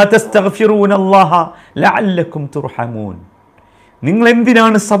ലൗലാ തസ്തഗ്ഫിറൂന അല്ലാഹ ലഅല്ലക്കും തുർഹമൂൻ. നിങ്ങൾ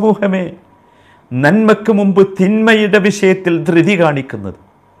എന്തിനാണ് സമൂഹമേ നന്മയ്ക്ക് മുമ്പ് തിന്മയുടെ വിഷയത്തിൽ ധൃതി കാണിക്കുന്നത്?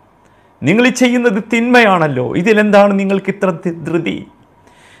 നിങ്ങൾ ചെയ്യുന്നത് തിന്മയാണല്ലോ, ഇതിലെന്താണ് നിങ്ങൾക്ക് ഇത്ര ധൃതി?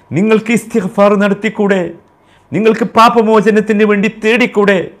 നിങ്ങൾക്ക് ഇസ്തിഗ്ഫാർ നടത്തിക്കൂടെ? നിങ്ങൾക്ക് പാപമോചനത്തിന് വേണ്ടി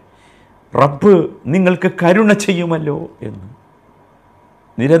തേടിക്കൂടെ? റബ്ബ് നിങ്ങൾക്ക് കരുണ ചെയ്യുമല്ലോ എന്ന്.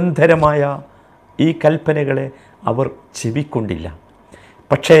 നിരന്തരമായ ഈ കൽപ്പനകളെ അവർ ചെവിക്കൊണ്ടില്ല.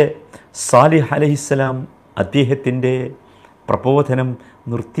 പക്ഷേ സാലിഹ് അലൈഹിസ്സലാം അദ്ദേഹത്തിൻ്റെ പ്രബോധനം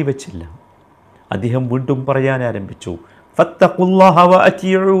നിർത്തിവെച്ചില്ല. അദ്ദേഹം വീണ്ടും പറയാൻ ആരംഭിച്ചു, ഫത്തഖുല്ലാഹ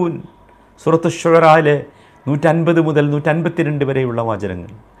വഅതിഊൻ. സൂറത്തു ശുഅറയിലെ 150 മുതൽ 152 വരെയുള്ള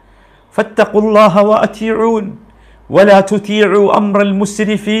വചനങ്ങൾ. ഫത്തഖുല്ലാഹ വഅതിഊൻ വലാ തുതീഉ അംറൽ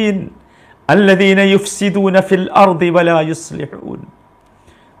മുസ്രിഫീൻ അല്ലദീന യുഫ്സിദൂന ഫിൽ അർദി വലാ യുസ്ലിഹൂൻ.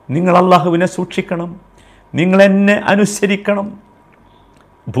 നിങ്ങൾ അല്ലാഹുവിനെ സൂക്ഷിക്കണം, നിങ്ങൾ എന്നെ അനുസരിക്കണം.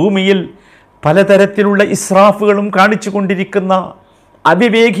 ഭൂമിയിൽ പലതരത്തിലുള്ള ഇസ്രാഫുകളും കാണിച്ചു കൊണ്ടിരിക്കുന്ന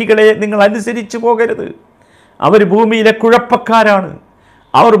അവിവേകികളെ നിങ്ങൾ അനുസരിച്ചു പോകരുത്. അവർ ഭൂമിയിലെ കുഴപ്പക്കാരാണ്,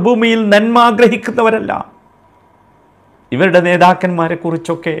 അവർ ഭൂമിയിൽ നന്മ ആഗ്രഹിക്കുന്നവരല്ല. ഇവരുടെ നേതാക്കന്മാരെ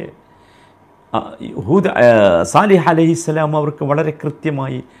കുറിച്ചൊക്കെ സാലിഹ് അലൈഹിസ്സലാം അവർക്ക് വളരെ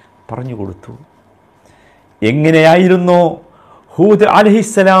കൃത്യമായി പറഞ്ഞു കൊടുത്തു. എങ്ങനെയായിരുന്നോ ഹൂദ്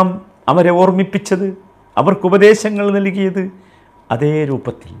അലൈഹിസ്സലാം അവരെ ഓർമ്മിപ്പിച്ചത്, അവർക്ക് ഉപദേശങ്ങൾ നൽകിയത്, അതേ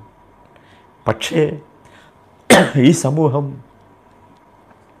രൂപത്തിൽ. പക്ഷേ ഈ സമൂഹം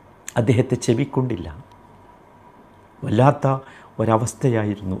അദ്ദേഹത്തെ ചെവിക്കൊണ്ടില്ല. വല്ലാത്ത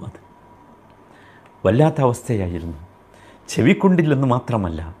ഒരവസ്ഥയായിരുന്നു അത്, വല്ലാത്ത അവസ്ഥയായിരുന്നു. ചെവിക്കൊണ്ടില്ലെന്ന്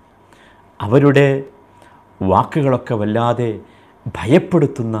മാത്രമല്ല, അവരുടെ വാക്കുകളൊക്കെ വല്ലാതെ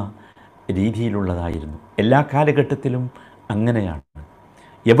ഭയപ്പെടുത്തുന്ന രീതിയിലുള്ളതായിരുന്നു. എല്ലാ കാലഘട്ടത്തിലും അങ്ങനെയാണ്.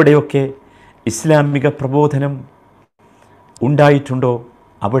 എവിടെയൊക്കെ ഇസ്ലാമിക പ്രബോധനം ഉണ്ടായിട്ടുണ്ടോ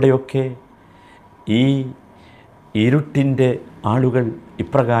അവിടെയൊക്കെ ഈ ഇരുട്ടിൻ്റെ ആളുകൾ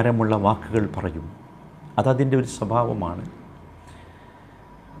ഇപ്രകാരമുള്ള വാക്കുകൾ പറയും. അതതിൻ്റെ ഒരു സ്വഭാവമാണ്.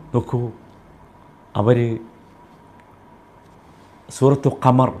 നോക്കൂ, അവർ സൂറത്തു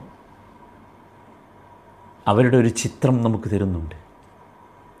ഖമർ അവരുടെ ഒരു ചിത്രം നമുക്ക് തരുന്നുണ്ട്.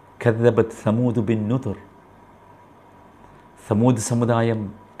 കദ്ദബത് സമൂദ് ബിൻ നുദർ. സമൂദ് സമുദായം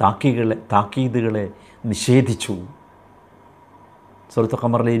താക്കീതുകളെ നിഷേധിച്ചു. സൂറത്തു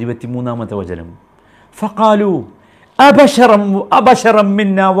ഖമറിലെ 23-ാമത്തെ വചനം, ഫഖാലു അബശറം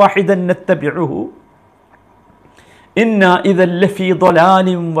മിന്നാ വാഹിദൻ നത്തബിഉഹു ഇന്നാ ഇദൻ ലഫീ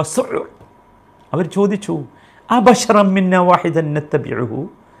ളലാലിൻ വസുഉർ. അവർ ചോദിച്ചു, അബശറം മിന്നാ വാഹിദൻ നത്തബിഉഹു,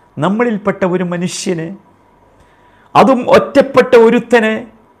 നമ്മളിൽപ്പെട്ട ഒരു മനുഷ്യനെ, അതും ഒറ്റപ്പെട്ട ഒരുത്തനെ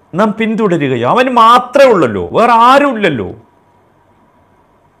നാം പിന്തുടരുകയോ? അവൻ മാത്രമേ ഉള്ളല്ലോ, വേറെ ആരുമില്ലല്ലോ.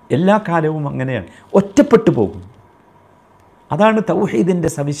 എല്ലാ കാലവും അങ്ങനെയാണ്, ഒറ്റപ്പെട്ടു പോകും. അതാണ് തൗഹീദിൻ്റെ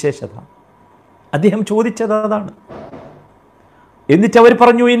സവിശേഷത. അദ്ദേഹം ചോദിച്ചത് അതാണ്. എന്നിട്ട് അവർ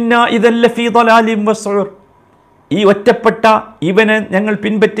പറഞ്ഞു, ഇന്ന ഇദല്ല ഫീ ളലാലിൻ വസ്ഉർ, ഈ ഒറ്റപ്പെട്ട ഇവനെ ഞങ്ങൾ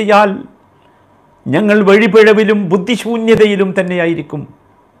പിൻപറ്റിയാൽ ഞങ്ങൾ വഴിപിഴവിലും ബുദ്ധിശൂന്യതയിലും തന്നെയായിരിക്കും.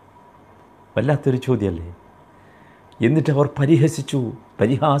 വല്ലാത്തൊരു ചോദ്യമല്ലേ? എന്നിട്ട് അവർ പരിഹസിച്ചു.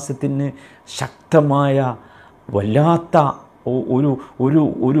 പരിഹാസത്തിന് ശക്തമായ വല്ലാത്ത ഒരു ഒരു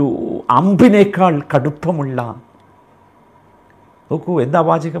ഒരു അമ്പിനേക്കാൾ കടുപ്പമുള്ള, നോക്കൂ എന്താ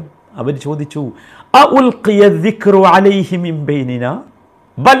വാചകം. അവർ ചോദിച്ചു, അഉൽഖിയ ദിക്റു അലൈഹി മിൻ ബൈനിനാ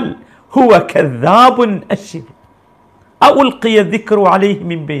ബൽ ഹുവ കദ്ദാബുൻ അശിർ. അഉൽഖിയ ദിക്റു അലൈഹി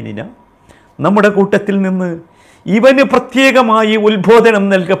മിൻ ബൈനിനാ, നമ്മുടെ കൂട്ടത്തിൽ നിന്ന് ഇവന് പ്രത്യേകമായി ഉത്ബോധനം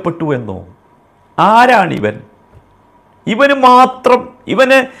നൽകപ്പെട്ടു എന്നോ? ആരാണിവൻ? ഇവന് മാത്രം,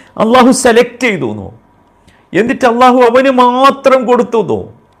 ഇവനെ അള്ളാഹു സെലക്ട് ചെയ്തു എന്നോ? എന്നിട്ട് അള്ളാഹു അവന് മാത്രം കൊടുത്തു എന്നോ?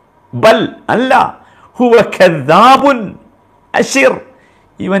 ബൽ അല്ല, ഹുവ കദ്ദാബുൻ അശിർ,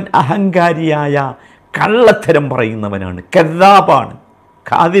 ഇവൻ അഹങ്കാരിയായ കള്ളത്തരം പറയുന്നവനാണ്, കദ്ദാബാണ്.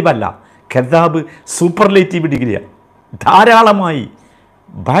 ഖാദിബല്ല, കദ്ദാബ് സൂപ്പർലേറ്റീവ് ഡിഗ്രിയാണ്. ധാരാളമായി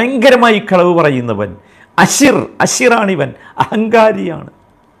ഭയങ്കരമായി കളവ് പറയുന്നവൻ. അശിർ, അശിറാണിവൻ, അഹങ്കാരിയാണ്.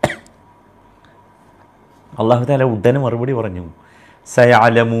 അല്ലാഹു തആല ഉടനെ മറുപടി പറഞ്ഞു,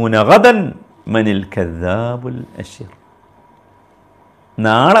 സയഅലമൂന ഗദൻ മനിൽ കദ്ദാബുൽ അശിർ.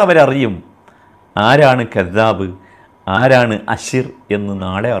 നാളെ അവരറിയും ആരാണ് കദ്ദാബ്, ആരാണ് അശിർ എന്ന്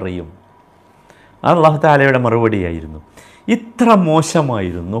നാളെ അറിയും. അല്ലാഹു തആലയുടെ മറുപടിയായിരുന്നു. ഇത്ര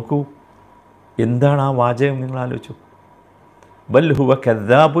മോശമായിരുന്നു. നോക്കൂ എന്താണ് ആ വാചകം, നിങ്ങൾ ആലോചിച്ചു. ബൽ ഹുവ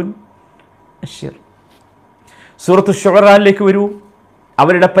കദ്ദാബുൻ അശിർ. സൂറത്തു ശുഅറയിലേക്ക് വരൂ.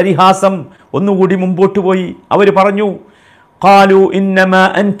 അവരുടെ പരിഹാസം ഒന്നുകൂടി മുമ്പോട്ട് പോയി. അവർ പറഞ്ഞു, ഖാലു ഇന്നമാ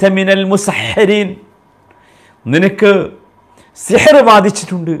അൻത മിനൽ മുസഹ്ഹരീൻ, നിനക്ക് സിഹർ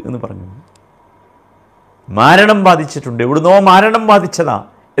ബാധിച്ചിട്ടുണ്ട് എന്ന് പറഞ്ഞു. മാരണം ബാധിച്ചിട്ടുണ്ട്, എവിടുന്നോ മാരണം ബാധിച്ചതാ.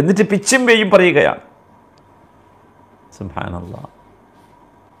 എന്നിട്ട് പിച്ചും പേയും പറയുകയാണ്. സുബ്ഹാനല്ലാഹ്.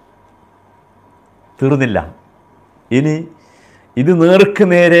 തീർന്നില്ല. ഇനി ഇത് നേർക്ക്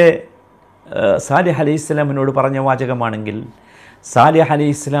നേരെ സാലിഹ് അലൈഹിസ്സലാമിനോട് പറഞ്ഞ വാചകമാണെങ്കിൽ, സാലിഹ്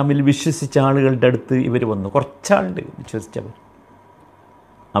അലൈഹിസ്സലാമിൽ വിശ്വസിച്ച ആളുകളുടെ അടുത്ത് ഇവർ വന്നു. കുറച്ചാളുണ്ട് വിശ്വസിച്ചവർ,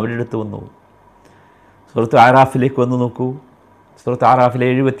 അവരുടെ അടുത്ത് വന്നു. സൂറത്ത് ആറാഫിലേക്ക് വന്ന് നോക്കൂ. സൂറത്ത് ആറാഫിലെ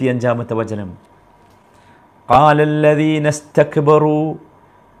 75-ാമത്തെ വചനം. ഖാലല്ലദീന ഇസ്തക്ബറൂ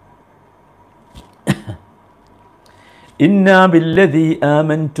ഇന്നാ ബില്ലദീ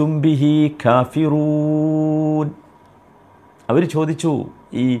ആമൻതും ബിഹി കാഫിറൂൻ. അവർ ചോദിച്ചു,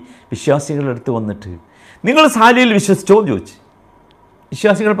 ഈ വിശ്വാസികളുടെ അടുത്ത് വന്നിട്ട്, നിങ്ങൾ സാലിഹിൽ വിശ്വസിച്ചോ എന്ന് ചോദിച്ചു.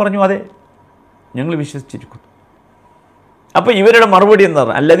 വിശ്വാസികൾ പറഞ്ഞു, അതെ ഞങ്ങൾ വിശ്വസിച്ചിരിക്കുന്നു. അപ്പോൾ ഇവരുടെ മറുപടി എന്താ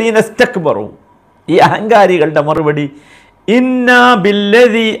പറഞ്ഞാൽ, അല്ലദീന ഇസ്തക്ബറൂ, ഈ അഹങ്കാരികളുടെ മറുപടി, ഇന്നാ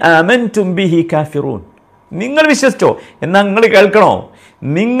ബില്ലദീ ആമൻതും ബിഹി കാഫിറൂൻ. നിങ്ങൾ വിശ്വസിച്ചോ? എന്നാൽ നിങ്ങൾ കേൾക്കണോ,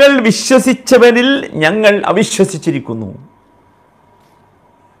 നിങ്ങൾ വിശ്വസിച്ചവനിൽ ഞങ്ങൾ അവിശ്വസിച്ചിരിക്കുന്നു.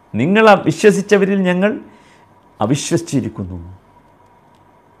 നിങ്ങൾ വിശ്വസിച്ചവരിൽ ഞങ്ങൾ അവിശ്വസിച്ചിരിക്കുന്നു.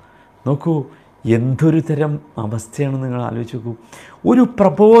 നോക്കൂ എന്തൊരു തരം അവസ്ഥയാണെന്ന് നിങ്ങൾ ആലോചിച്ച് നോക്കൂ. ഒരു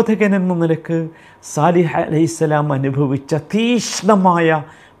പ്രബോധകൻ എന്ന നിലക്ക് സാലിഹ് അലൈഹിസ്സലാം അനുഭവിച്ച തീക്ഷ്ണമായ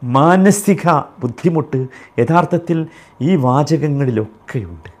മാനസിക ബുദ്ധിമുട്ട് യഥാർത്ഥത്തിൽ ഈ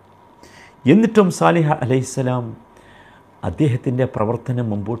വാചകങ്ങളിലൊക്കെയുണ്ട്. എന്നിട്ടും സാലിഹ് അലൈഹിസ്സലാം അദ്ദേഹത്തിൻ്റെ പ്രവർത്തനം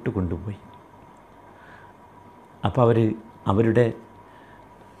മുമ്പോട്ട് കൊണ്ടുപോയി. അപ്പോൾ അവരുടെ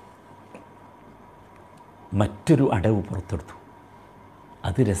മറ്റൊരു അടവ് പുറത്തെടുത്തു.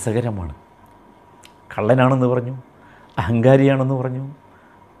 അത് രസകരമാണ്. കള്ളനാണെന്ന് പറഞ്ഞു, അഹങ്കാരിയാണെന്ന് പറഞ്ഞു,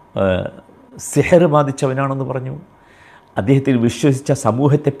 സിഹർ ബാധിച്ചവനാണെന്ന് പറഞ്ഞു, അദ്ദേഹത്തിൽ വിശ്വസിച്ച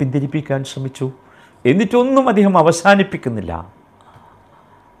സമൂഹത്തെ പിന്തിരിപ്പിക്കാൻ ശ്രമിച്ചു. എന്നിട്ടൊന്നും അദ്ദേഹം അവസാനിപ്പിക്കുന്നില്ല.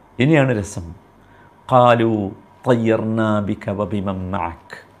 ഇനിയാണ് രസം. ഖാലു തയ്യർനാ ബിക വബിമൻ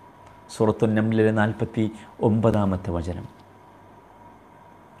മഅക്. സൂറത്തു നംലിലെ 49-ാമത്തെ വചനം.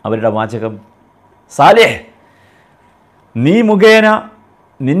 അവരുടെ വാചകം, സാലിഹ് നീ മുഖേന,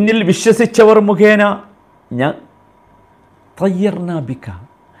 നിന്നിൽ വിശ്വസിച്ചവർ മുഖേന തയ്യർനാ ബിക,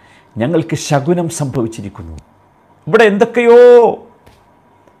 ഞങ്ങൾക്ക് ശകുനം സംഭവിച്ചിരിക്കുന്നു. ഇവിടെ എന്തൊക്കെയോ,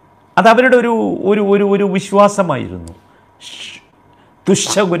 അത് അവരുടെ ഒരു ഒരു ഒരു ഒരു വിശ്വാസമായിരുന്നു.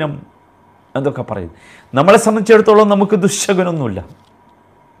 ദുശകുനം എന്തൊക്കെ പറയും. നമ്മളെ സംബന്ധിച്ചിടത്തോളം നമുക്ക് ദുശകുനമൊന്നുമില്ല,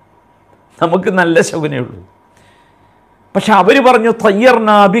 നമുക്ക് നല്ല ശകുനേ ഉള്ളൂ. പക്ഷെ അവർ പറഞ്ഞു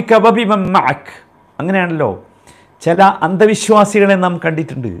തയ്യർനാ ബിക വബിമൻ മഅക്. അങ്ങനെയാണല്ലോ ചില അന്ധവിശ്വാസികളെ നാം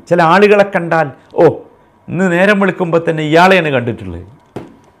കണ്ടിട്ടുണ്ട്. ചില ആളുകളെ കണ്ടാൽ, ഓ ഇന്ന് നേരം വെളുക്കുമ്പോൾ തന്നെ ഇയാളെയാണ് കണ്ടിട്ടുള്ളത്.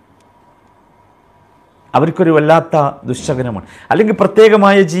 അവർക്കൊരു വല്ലാത്ത ദുശകുനമാണ്. അല്ലെങ്കിൽ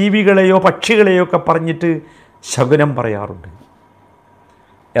പ്രത്യേകമായ ജീവികളെയോ പക്ഷികളെയോ ഒക്കെ പറഞ്ഞിട്ട് ശകുനം പറയാറുണ്ട്.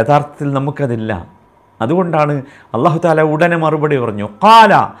 യഥാർത്ഥത്തിൽ നമുക്കതില്ല. അതുകൊണ്ടാണ് അല്ലാഹു തആല ഉടനെ മറുപടി പറഞ്ഞു,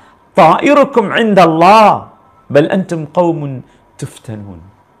 ഖാല തായിറുക്കും ഇൻദല്ലാഹ് ബൽ അൻതും ഖൗമുൻ തുഫ്തനൂൻ.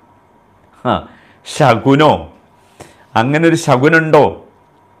 ശകുനോ? അങ്ങനെ ഒരു ശകുനുണ്ടോ?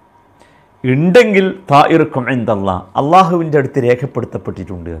 ഉണ്ടെങ്കിൽ തായിറുക്കും ഇൻദല്ലാഹ്, അള്ളാഹുവിൻ്റെ അടുത്ത്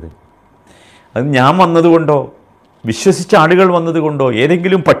രേഖപ്പെടുത്തപ്പെട്ടിട്ടുണ്ട്. അത് ഞാൻ വന്നതുകൊണ്ടോ, വിശ്വസിച്ച ആളുകൾ വന്നതുകൊണ്ടോ,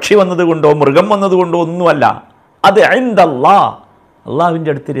 ഏതെങ്കിലും പക്ഷി വന്നതുകൊണ്ടോ, മൃഗം വന്നതുകൊണ്ടോ ഒന്നുമല്ല. അത് ഇൻദല്ലാഹ്,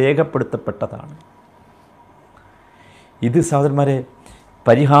 അള്ളാഹുവിൻ്റെ അടുത്ത് രേഖപ്പെടുത്തപ്പെട്ടതാണ്. ഇത് സഹോദരന്മാരെ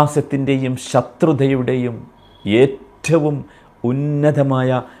പരിഹാസത്തിൻ്റെയും ശത്രുതയുടെയും ഏറ്റവും ഉന്നതമായ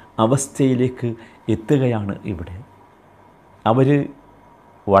അവസ്ഥയിലേക്ക് എത്തുകയാണ് ഇവിടെ. അവർ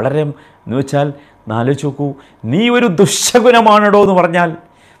വളരെ എന്ന് വെച്ചാൽ ആലോചിച്ച് നോക്കൂ, നീ ഒരു ദുശ്ശകുനമാണടോ എന്ന് പറഞ്ഞാൽ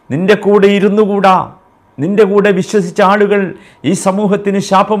നിൻ്റെ കൂടെ ഇരുന്നു കൂടാ, നിൻ്റെ കൂടെ വിശ്വസിച്ച ആളുകൾ ഈ സമൂഹത്തിന്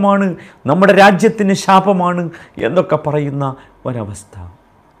ശാപമാണ്, നമ്മുടെ രാജ്യത്തിന് ശാപമാണ് എന്നൊക്കെ പറയുന്ന ഒരവസ്ഥ.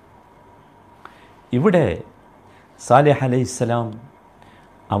 ഇവിടെ സാലിഹ് അലൈഹിസ്സലാം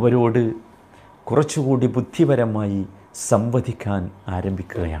അവരോട് കുറച്ചുകൂടി ബുദ്ധിപരമായി സംവദിക്കാൻ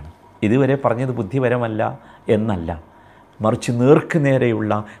ആരംഭിക്കുകയാണ്. ഇതുവരെ പറഞ്ഞത് ബുദ്ധിപരമല്ല എന്നല്ല, മറിച്ച് നേർക്ക്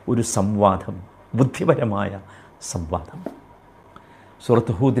നേരെയുള്ള ഒരു സംവാദം, ബുദ്ധിപരമായ സംവാദം.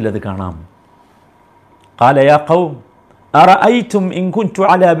 സൂറത്ത് ഹൂദിൽ അത് കാണാം. ഖാല യാ ഖൗം അറഅയ്തും ഇൻ കുൻതു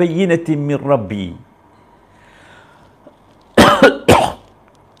അലാ ബയ്യിനത്തിൻ മിർ റബ്ബി.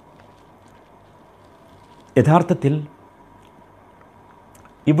 യഥാർത്ഥത്തിൽ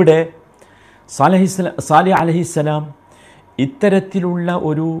ഇവിടെ സാലിഹ് അലൈഹിസ്സലാം ഇത്തരത്തിലുള്ള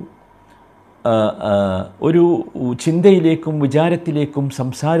ഒരു ചിന്തയിലേക്കും വിചാരത്തിലേക്കും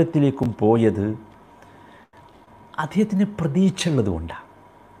സംസാരത്തിലേക്കും പോയത് അദ്ദേഹത്തിന് പ്രതീക്ഷ ഉള്ളതുകൊണ്ടാണ്.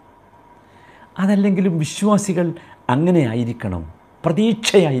 അതല്ലെങ്കിലും വിശ്വാസികൾ അങ്ങനെ ആയിരിക്കണം,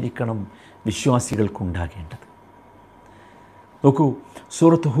 പ്രതീക്ഷയായിരിക്കണം വിശ്വാസികൾക്കുണ്ടാകേണ്ടത്. നോക്കൂ,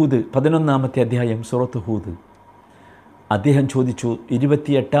 സൂറത്ത് ഹൂദ് 11-ാമത്തെ അധ്യായം, സൂറത്ത് ഹൂദ്. അദ്ദേഹം ചോദിച്ചു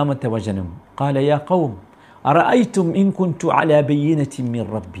 28-ാമത്തെ വചനം, ഖാല യാ ഖൗം അറഅയ്തും ഇൻ കുൻതു അലാ ബയ്യിനത്തിൻ മിർ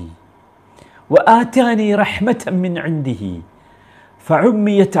റബ്ബി വആതാനി റഹ്മതൻ മിൻ ഇൻദിഹി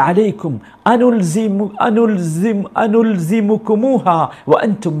ഫഉമ്മിയത് അലൈക്കും അനുൽസിമുകുമുഹാ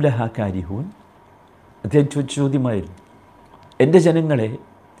വഅൻതും ലഹാ കാരിഹൂൻ. അദ്ദേഹം ചോദിച്ച ചോദ്യമായിരുന്നു, എൻ്റെ ജനങ്ങളെ,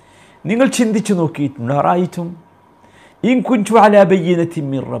 നിങ്ങൾ ചിന്തിച്ചു നോക്കിയിട്ടുണ്ട്, അറഅയ്തും ഇൻ കുൻതു അലാ ബയ്യിനത്തിൻ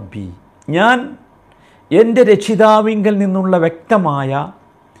മിർ റബ്ബി, ഞാൻ എൻ്റെ രക്ഷിതാവിങ്കൽ നിന്നുള്ള വ്യക്തമായ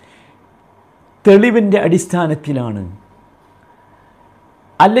തെളിവിൻ്റെ അടിസ്ഥാനത്തിലാണ്,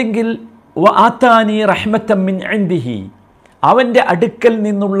 അല്ലെങ്കിൽ വആതാനി റഹ്മതൻ മിൻ ഇൻദിഹി, അവൻ്റെ അടുക്കൽ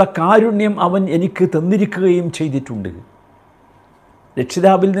നിന്നുള്ള കാരുണ്യം അവൻ എനിക്ക് തന്നിരിക്കുകയും ചെയ്തിട്ടുണ്ട്.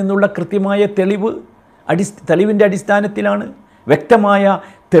 രക്ഷിതാവിൽ നിന്നുള്ള കൃത്യമായ തെളിവിൻ്റെ അടിസ്ഥാനത്തിലാണ്, വ്യക്തമായ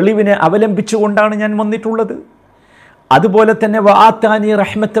തെളിവിനെ അവലംബിച്ചുകൊണ്ടാണ് ഞാൻ വന്നിട്ടുള്ളത്. അതുപോലെ തന്നെ വആതാനി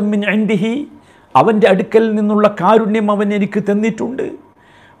റഹ്മതൻ മിൻ ഇൻദിഹി, അവൻ്റെ അടുക്കൽ നിന്നുള്ള കാരുണ്യം അവൻ എനിക്ക് തന്നിട്ടുണ്ട്.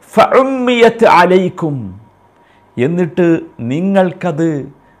 ഫഉമ്മിയത് അലൈക്കും, എന്നിട്ട് നിങ്ങൾക്കത്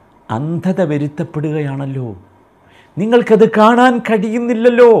അന്ധത വരുത്തപ്പെടുകയാണല്ലോ, നിങ്ങൾക്കത് കാണാൻ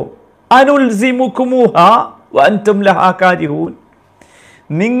കഴിയുന്നില്ലല്ലോ. അനുൽസിമുകുമുഹാ വഅൻതും ലഹാ കാരിഹൂൻ,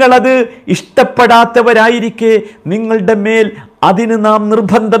 നിങ്ങളത് ഇഷ്ടപ്പെടാത്തവരായിരിക്കെ നിങ്ങളുടെ മേൽ അതിന് നാം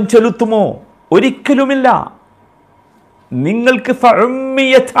നിർബന്ധം ചെലുത്തുമോ? ഒരിക്കലുമില്ല. നിങ്ങൾക്ക്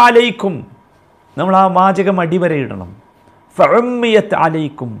ഫഉമ്മിയത് അലൈക്കും, നമ്മൾ ആ വാചകം അടിവരയിടണം. ഫഉമ്മിയത്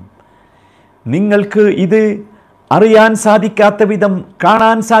അലൈക്കും, നിങ്ങൾക്ക് ഇത് അറിയാൻ സാധിക്കാത്ത വിധം,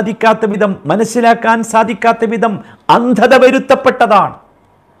 കാണാൻ സാധിക്കാത്ത വിധം, മനസ്സിലാക്കാൻ സാധിക്കാത്ത വിധം അന്ധത വരുത്തപ്പെട്ടതാണ്.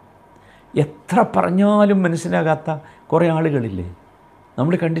 എത്ര പറഞ്ഞാലും മനസ്സിലാകാത്ത കുറേ ആളുകളില്ലേ,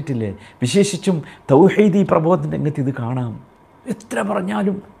 നമ്മൾ കണ്ടിട്ടില്ലേ? വിശേഷിച്ചും തൗഹീദി പ്രബോധന രംഗത്ത് ഇത് കാണാം. എത്ര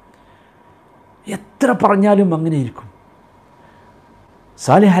പറഞ്ഞാലും അങ്ങനെ ഇരിക്കും.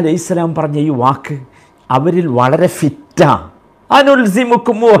 സാലിഹ് അലൈഹിസ്സലാം പറഞ്ഞ ഈ വാക്ക് അവരിൽ വളരെ ഫിറ്റാ.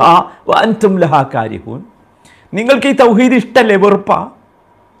 അനുൽസിമുകുമുഹാ വഅൻതും ലഹാ കാരിഹൂൻ, നിങ്ങൾക്ക് ഈ തൗഹീദ് ഇഷ്ടമല്ലേ, വെറുപ്പാ?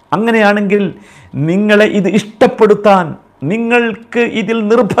 അങ്ങനെയാണെങ്കിൽ നിങ്ങളെ ഇത് ഇഷ്ടപ്പെടുത്താൻ, നിങ്ങൾക്ക് ഇതിൽ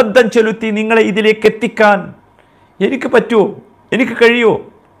നിർബന്ധം ചെലുത്തി നിങ്ങളെ ഇതിലേക്ക് എത്തിക്കാൻ എനിക്ക് പറ്റുമോ? എനിക്ക് കഴിയുമോ?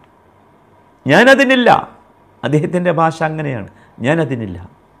 ഞാനതിനില്ല. അദ്ദേഹത്തിൻ്റെ ഭാഷ അങ്ങനെയാണ്, ഞാനതിനില്ല.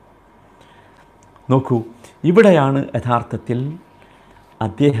 നോക്കൂ, ഇവിടെയാണ് യഥാർത്ഥത്തിൽ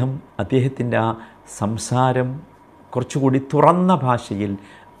അദ്ദേഹത്തിൻ്റെ ആ സംസാരം കുറച്ചുകൂടി തുറന്ന ഭാഷയിൽ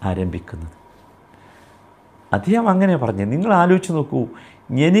ആരംഭിക്കുന്നത്. അദ്ദേഹം അങ്ങനെ പറഞ്ഞു, നിങ്ങൾ ആലോചിച്ച് നോക്കൂ,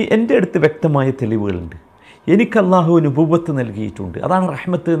 എൻ്റെ അടുത്ത് വ്യക്തമായ തെളിവുകളുണ്ട്, എനിക്ക് അല്ലാഹു നുബുവത്ത് നൽകിയിട്ടുണ്ട്. അതാണ്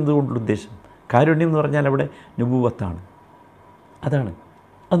റഹ്മത്ത് എന്നതുകൊണ്ടുള്ള ഉദ്ദേശം. കാരുണ്യം എന്ന് പറഞ്ഞാൽ അവിടെ നുബുവത്താണ്, അതാണ്,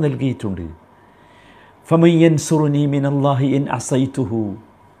 അത് നൽകിയിട്ടുണ്ട്. ഫമൻ യൻസുറുനി മിനല്ലാഹി ഇൻ അസൈതുഹു,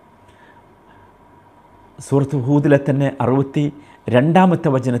 സൂറത്ത് ഹൂദിലെ തന്നെ രണ്ടാമത്തെ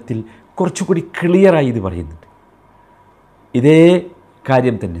വചനത്തിൽ കുറച്ചുകൂടി ക്ലിയറായി ഇത് പറയുന്നുണ്ട്. ഇതേ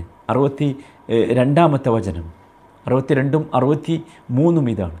കാര്യം തന്നെ 62-ാമത്തെ വചനം, 62-ഉം 63-ഉം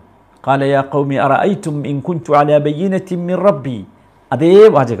ഇതാണ്. ഖാല യാ ഖൗമി അറഅയ്തും ഇൻ കുൻതു അലാ ബയ്യിനത്തിൻ മിൻ റബ്ബി, അതേ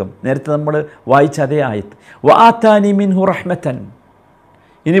വാചകം, നേരത്തെ നമ്മൾ വായിച്ച അതേ ആയത്ത്. വആതാനി മിൻഹു റഹ്മതൻ.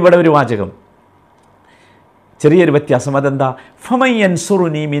 ഇനി ഇവിടെ ഒരു വാചകം, ചെറിയൊരു വ്യത്യാസം. അതെന്താ? ഫമൻ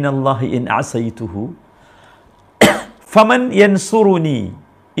യൻസുറുനി മിനല്ലാഹി ഇൻ അസൈതുഹു, ഫമൻ യൻസുറുനി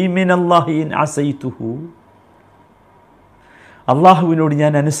മിനല്ലാഹി ഇൻ അസൈതുഹു. അള്ളാഹുവിനോട്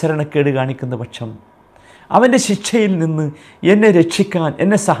ഞാൻ അനുസരണക്കേട് കാണിക്കുന്ന പക്ഷം അവൻ്റെ ശിക്ഷയിൽ നിന്ന് എന്നെ രക്ഷിക്കാൻ,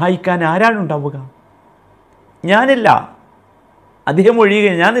 എന്നെ സഹായിക്കാൻ ആരാണുണ്ടാവുക? ഞാനില്ല. അദ്ദേഹം ഒഴിയുക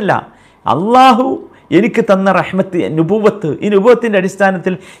ഞാനില്ല. അള്ളാഹു എനിക്ക് തന്ന റഹ്മത്ത്, നുബുവത്ത്, ഈ നുബുവത്തിൻ്റെ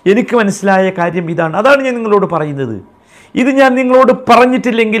അടിസ്ഥാനത്തിൽ എനിക്ക് മനസ്സിലായ കാര്യം ഇതാണ്. അതാണ് ഞാൻ നിങ്ങളോട് പറയുന്നത്. ഇത് ഞാൻ നിങ്ങളോട്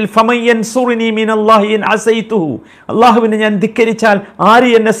പറഞ്ഞിട്ടില്ലെങ്കിൽ ഫമൻ യൻസുറുനി മിനല്ലാഹി ഇൻ അസൈതുഹു, അള്ളാഹുവിനെ ഞാൻ ധിക്കരിച്ചാൽ ആര്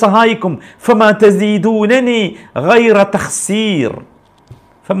എന്നെ സഹായിക്കും? ഫമാ തസീദൂനനി ഗൈറ തഖ്സീർ,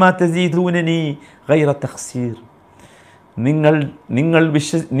 ഫമാ തസീദൂനനി ഗൈറ തഖ്സീർ.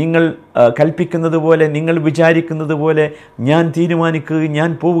 നിങ്ങൾ കൽപ്പിക്കുന്നത് പോലെ, നിങ്ങൾ വിചാരിക്കുന്നത് പോലെ ഞാൻ തീരുമാനിക്കുകയും ഞാൻ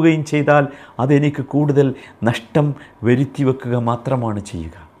പോവുകയും ചെയ്താൽ അതെനിക്ക് കൂടുതൽ നഷ്ടം വരുത്തി വെക്കുക മാത്രമാണ്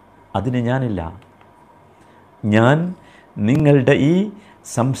ചെയ്യുക. അതിന് ഞാനില്ല. ഞാൻ നിങ്ങളുടെ ഈ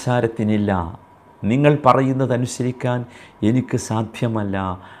സംസാരത്തിനില്ല, നിങ്ങൾ പറയുന്നതനുസരിക്കാൻ എനിക്ക് സാധ്യമല്ല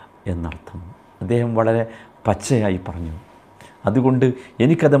എന്നർത്ഥം. അദ്ദേഹം വളരെ പച്ചയായി പറഞ്ഞു. അതുകൊണ്ട്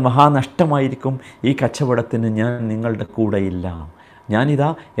എനിക്കത് മഹാനഷ്ടമായിരിക്കും. ഈ കച്ചവടത്തിന് ഞാൻ നിങ്ങളുടെ കൂടെയില്ല. ഞാനിതാ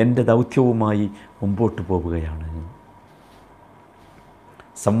എൻ്റെ ദൗത്യവുമായി മുമ്പോട്ട് പോവുകയാണ്.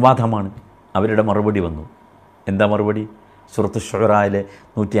 സംവാദമാണ്. അവരുടെ മറുപടി വന്നു. എന്താ മറുപടി? സൂറത്ത് ശുഅറായിലെ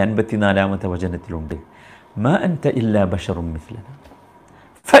 154-ാമത്തെ വചനത്തിലുണ്ട്. മാ അൻത ഇല്ലാ ബശറും മിസ്ലനാ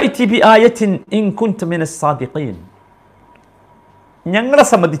ഫഅതി ബിആയത്തിൻ ഇൻ കുൻത മിനസ് സാദിഖീൻ. ഞങ്ങളെ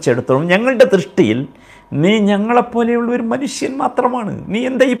സംബന്ധിച്ചിടത്തോളം, ഞങ്ങളുടെ ദൃഷ്ടിയിൽ നീ ഞങ്ങളെപ്പോലെയുള്ള ഒരു മനുഷ്യൻ മാത്രമാണ്. നീ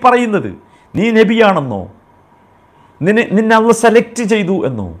എന്താ ഈ പറയുന്നത്? നീ നബിയാണെന്നോ? നിന്നെ അള്ളാഹു സെലക്ട് ചെയ്തു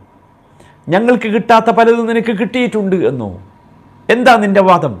എന്നോ? ഞങ്ങൾക്ക് കിട്ടാത്ത പലതും നിനക്ക് കിട്ടിയിട്ടുണ്ട് എന്നോ? എന്താ നിൻ്റെ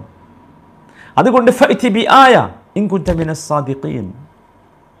വാദം? അതുകൊണ്ട് ഫഅതി ബിആയ ഇൻ കുൻത മിനസ് സാദിഖീൻ,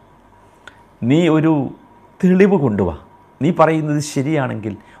 നീ ഒരു തെളിവ് കൊണ്ടുവാ. നീ പറയുന്നത്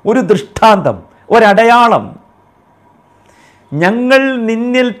ശരിയാണെങ്കിൽ ഒരു ദൃഷ്ടാന്തം, ഒരടയാളം.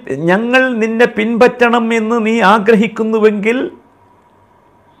 ഞങ്ങൾ നിന്നെ പിൻപറ്റണം എന്ന് നീ ആഗ്രഹിക്കുന്നുവെങ്കിൽ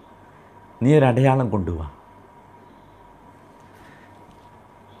നീ ഒരടയാളം കൊണ്ടുവാ.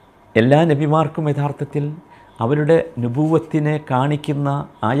 എല്ലാ നബിമാർക്കും യഥാർത്ഥത്തിൽ അവരുടെ നുബുവത്തിനെ കാണിക്കുന്ന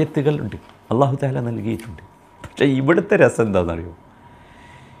ആയത്തുകൾ ഉണ്ട്, അല്ലാഹു തആല നൽകിയിട്ടുണ്ട്. പക്ഷേ ഇവിടുത്തെ രസം എന്താണെന്നറിയോ?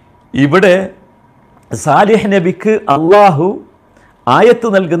 ഇവിടെ സാലിഹ് നബിക്ക് അള്ളാഹു ആയത്ത്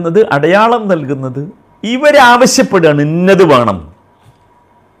നൽകുന്നത്, അടയാളം നൽകുന്നത് ഇവരാവശ്യപ്പെടുകയാണ്, ഇന്നത് വേണം.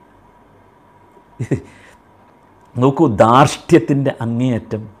 നോക്കൂ, ധാർഷ്ട്യത്തിൻ്റെ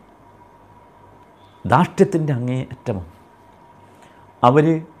അങ്ങേയറ്റം, ധാർഷ്ട്യത്തിൻ്റെ അങ്ങേയറ്റമാണ്. അവർ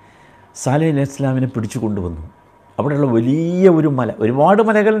സാലിഹ് അലൈഹി ഇസ്ലാമിനെ പിടിച്ചു കൊണ്ടുവന്നു. അവിടെയുള്ള വലിയ ഒരു മല, ഒരുപാട്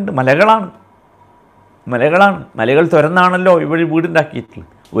മലകളുണ്ട്, മലകൾ തുരന്നാണല്ലോ ഇവിടെ വീടുണ്ടാക്കിയിട്ടുള്ളത്.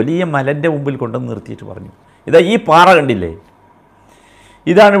 വലിയ മലൻ്റെ മുമ്പിൽ കൊണ്ടുവന്ന് നിർത്തിയിട്ട് പറഞ്ഞു, ഇതാ ഈ പാറ കണ്ടില്ലേ,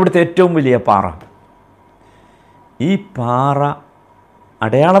 ഇതാണ് ഇവിടുത്തെ ഏറ്റവും വലിയ പാറ. ഈ പാറ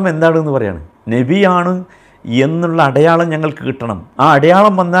അടയാളം എന്താണെന്ന് പറയാണ്, നബിയാണ് എന്നുള്ള അടയാളം ഞങ്ങൾക്ക് കിട്ടണം. ആ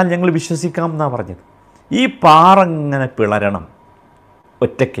അടയാളം വന്നാൽ ഞങ്ങൾ വിശ്വസിക്കാം എന്നാണ് പറഞ്ഞത്. ഈ പാറ ഇങ്ങനെ പിളരണം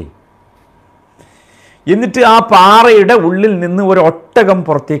ഒറ്റയ്ക്ക്. എന്നിട്ട് ആ പാറയുടെ ഉള്ളിൽ നിന്ന് ഒരു ഒട്ടകം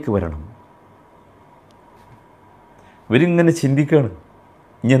പുറത്തേക്ക് വരണം. ഇവരിങ്ങനെ ചിന്തിക്കുകയാണ്,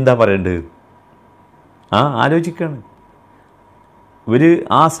 ഇനി എന്താ പറയേണ്ടത്? ആലോചിക്കുകയാണ്. ഇവർ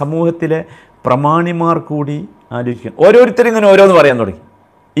ആ സമൂഹത്തിലെ പ്രമാണിമാർ കൂടി ആലോചിക്കുക. ഓരോരുത്തരും ഇങ്ങനെ ഓരോന്ന് പറയാൻ തുടങ്ങി.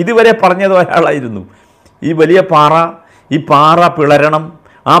 ഇതുവരെ പറഞ്ഞത് ഒരാളായിരുന്നു, ഈ വലിയ പാറ, ഈ പാറ പിളരണം,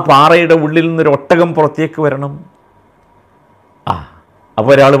 ആ പാറയുടെ ഉള്ളിൽ നിന്നൊരു ഒട്ടകം പുറത്തേക്ക് വരണം.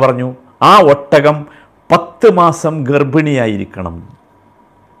 അപ്പോൾ ഒരാൾ പറഞ്ഞു, ആ ഒട്ടകം 10 മാസം ഗർഭിണിയായിരിക്കണം.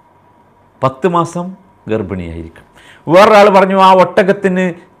 10 മാസം ഗർഭിണിയായിരിക്കണം. വേറൊരാൾ പറഞ്ഞു, ആ ഒട്ടകത്തിന്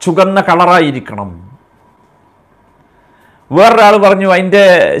ചുവന്ന കളറായിരിക്കണം. വേറൊരാൾ പറഞ്ഞു, അതിൻ്റെ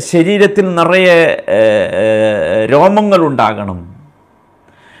ശരീരത്തിൽ നിറയെ രോമങ്ങളുണ്ടാകണം.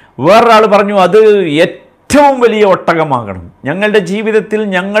 വേറൊരാൾ പറഞ്ഞു, അത് ഏറ്റവും വലിയ ഒട്ടകമാകണം, ഞങ്ങളുടെ ജീവിതത്തിൽ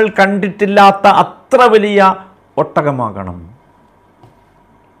ഞങ്ങൾ കണ്ടിട്ടില്ലാത്ത അത്ര വലിയ ഒട്ടകമാകണം.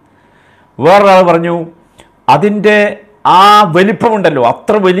 വേറൊരാൾ പറഞ്ഞു, അതിൻ്റെ ആ വലിപ്പമുണ്ടല്ലോ,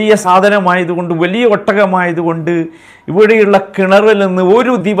 അത്ര വലിയ സാധനമായതുകൊണ്ട്, വലിയ ഒട്ടകമായതുകൊണ്ട് ഇവിടെയുള്ള കിണറിൽ നിന്ന്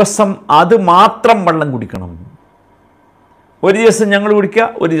ഒരു ദിവസം അത് മാത്രം വെള്ളം കുടിക്കണം. ഒരു ദിവസം ഞങ്ങൾ കുടിക്കുക,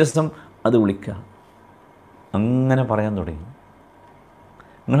 ഒരു ദിവസം അത് കുളിക്കുക. അങ്ങനെ പറയാൻ തുടങ്ങി.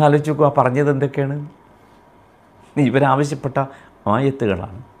 നിങ്ങൾ ആലോചിച്ച് നോക്കുക, പറഞ്ഞത് എന്തൊക്കെയാണ്? ഇവരാവശ്യപ്പെട്ട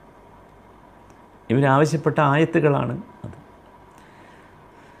ആയത്തുകളാണ്, ഇവരാവശ്യപ്പെട്ട ആയത്തുകളാണ് അത്.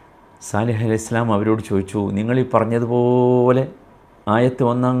 സാലിഹ് അലൈഹി ഇസ്ലാം അവരോട് ചോദിച്ചു, നിങ്ങളീ പറഞ്ഞതുപോലെ ആയത്ത്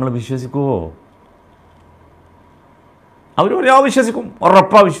വന്നാൽ നിങ്ങൾ വിശ്വസിക്കുമോ? അവർ വിശ്വസിക്കും,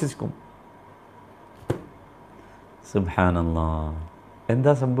 ഉറപ്പാ വിശ്വസിക്കും. സുബ്ഹാനല്ലാഹ്,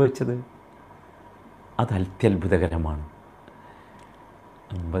 എന്താ സംഭവിച്ചത്? അത് അത്യത്ഭുതകരമാണ്.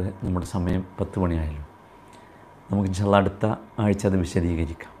 നമ്മുടെ സമയം 10 മണിയായല്ലോ. നമുക്ക് ഇൻഷാ അല്ലാഹ് അടുത്ത ആഴ്ച അത്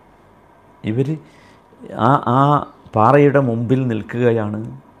വിശദീകരിക്കാം. ഇവർ ആ പാറയുടെ മുമ്പിൽ നിൽക്കുകയാണ്.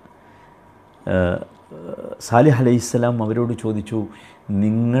 സാലിഹ് അലൈഹിസ്സലാം അവരോട് ചോദിച്ചു,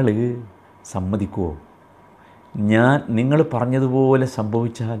 നിങ്ങൾ സമ്മതിക്കുമോ? നിങ്ങൾ പറഞ്ഞതുപോലെ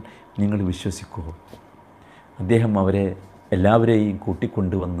സംഭവിച്ചാൽ നിങ്ങൾ വിശ്വസിക്കുമോ? അദ്ദേഹം അവരെ എല്ലാവരെയും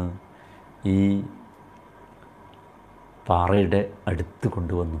കൂട്ടിക്കൊണ്ടുവന്ന് ഈ പാറയുടെ അടുത്ത്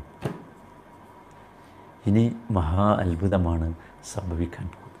കൊണ്ടുവന്നു. ഇനി മഹാ അത്ഭുതമാണ് സംഭവിക്കാൻ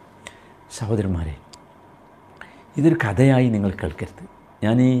പോകുന്നത്. സഹോദരന്മാരെ, ഇതൊരു കഥയായി നിങ്ങൾ കേൾക്കരുത്.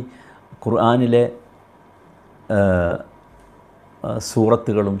 ഞാൻ ഈ ഖുർആനിലെ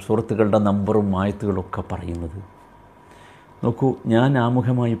സൂറത്തുകളുടെ നമ്പറും ആയത്തുകളും ഒക്കെ പറയുന്നത് നോക്കൂ, ഞാൻ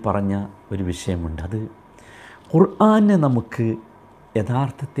ആമുഖമായി പറഞ്ഞ ഒരു വിഷയമുണ്ട്. അത് ഖുർആനെ നമുക്ക്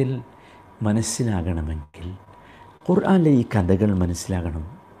യഥാർത്ഥത്തിൽ മനസ്സിലാകണമെങ്കിൽ ഖുർആനിലെ ഈ കഥകൾ മനസ്സിലാകണം.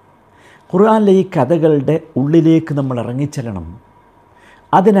 ഖുർആനിലെ ഈ കഥകളുടെ ഉള്ളിലേക്ക് നമ്മൾ ഇറങ്ങിച്ചെല്ലണം.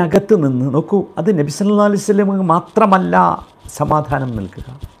 അതിനകത്ത് നിന്ന് നോക്കൂ, അത് നബി സല്ലല്ലാഹു അലൈഹി വസല്ലം മാത്രമല്ല സമാധാനം നൽകുക,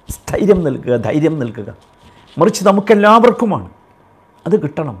 സ്ഥൈര്യം നൽകുക, ധൈര്യം നൽകുക, മറിച്ച് നമുക്കെല്ലാവർക്കുമാണ്. അത്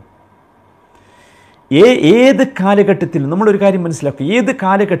കിട്ടണം. ഏത് കാലഘട്ടത്തിലും നമ്മളൊരു കാര്യം മനസ്സിലാക്കുക, ഏത്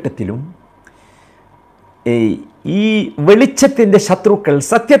കാലഘട്ടത്തിലും ഈ വെളിച്ചത്തിൻ്റെ ശത്രുക്കൾ,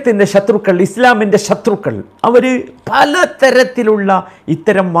 സത്യത്തിൻ്റെ ശത്രുക്കൾ, ഇസ്ലാമിൻ്റെ ശത്രുക്കൾ, അവർ പലതരത്തിലുള്ള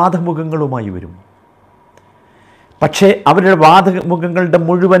ഇത്തരം വാദമുഖങ്ങളുമായി വരും. പക്ഷേ അവരുടെ വാദമുഖങ്ങളുടെ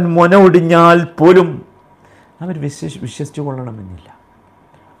മുഴുവൻ മൊന ഒടിഞ്ഞാൽ പോലും അവർ വിശ്വസിച്ചു കൊള്ളണമെന്നില്ല.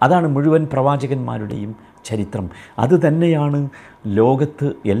 അതാണ് മുഴുവൻ പ്രവാചകന്മാരുടെയും ചരിത്രം. അതുതന്നെയാണ് ലോകത്ത്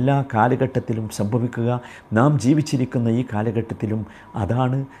എല്ലാ കാലഘട്ടത്തിലും സംഭവിക്കുക. നാം ജീവിച്ചിരിക്കുന്ന ഈ കാലഘട്ടത്തിലും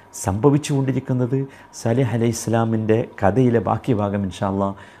അതാണ് സംഭവിച്ചുകൊണ്ടിരിക്കുന്നത്. സാലിഹ് അലൈഹി ഇസ്ലാമിൻ്റെ കഥയിലെ ബാക്കി ഭാഗം ഇൻഷാ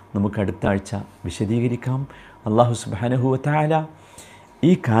അല്ലാഹ് നമുക്ക് അടുത്ത ആഴ്ച വിശദീകരിക്കാം. അല്ലാഹു സുബ്ഹാനഹു വ തആല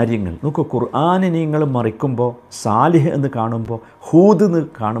ഈ കാര്യങ്ങൾ നോക്കൂ, ഖുർആനെ നിങ്ങൾ മറിക്കുമ്പോൾ, സാലിഹ് എന്ന് കാണുമ്പോൾ, ഹൂദ് എന്ന്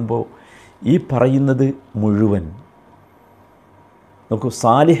കാണുമ്പോൾ, ഈ പറയുന്നത് മുഴുവൻ നോക്കൂ,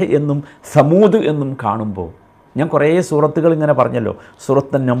 സാലിഹ് എന്നും സമൂദ് എന്നും കാണുമ്പോൾ, ഞാൻ കുറേ സൂറത്തുകൾ ഇങ്ങനെ പറഞ്ഞല്ലോ.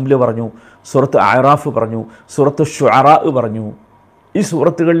 സൂറത്ത് നംല് പറഞ്ഞു, സൂറത്ത് അഅറാഫ് പറഞ്ഞു, സൂറത്ത് ശുഅറാ പറഞ്ഞു, ഈ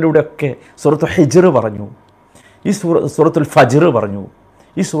സൂറത്തുകളിലൂടെയൊക്കെ സൂറത്ത് ഹിജ്ർ പറഞ്ഞു, ഈ സൂറത്തുൽ ഫജ്ർ പറഞ്ഞു.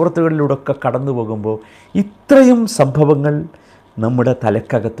 ഈ സൂറത്തുകളിലൂടെയൊക്കെ കടന്നു പോകുമ്പോൾ ഇത്രയും സംഭവങ്ങൾ നമ്മുടെ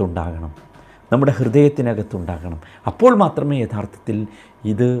തലക്കകത്തുണ്ടാകണം, നമ്മുടെ ഹൃദയത്തിനകത്തുണ്ടാകണം. അപ്പോൾ മാത്രമേ യഥാർത്ഥത്തിൽ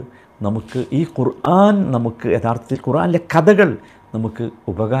ഇത് നമുക്ക്, ഈ ഖുർആൻ നമുക്ക് യഥാർത്ഥത്തിൽ ഖുർആനിലെ കഥകൾ നമുക്ക്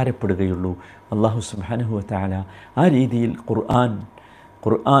ഉപകാരപ്പെടുകയുള്ളൂ. അല്ലാഹു സുബ്ഹാനഹു വ തആല ആ രീതിയിൽ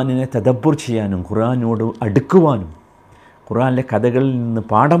ഖുർആനിനെ തദബ്ബുർ ചെയ്യാനും, ഖുർആനോട് അടുക്കുവാനും, ഖുർആനിലെ കഥകളിൽ നിന്ന്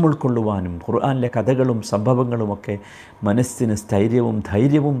പാഠം ഉൾക്കൊള്ളുവാനും, ഖുർആനിലെ കഥകളും സംഭവങ്ങളുമൊക്കെ മനസ്സിന് സ്ഥൈര്യവും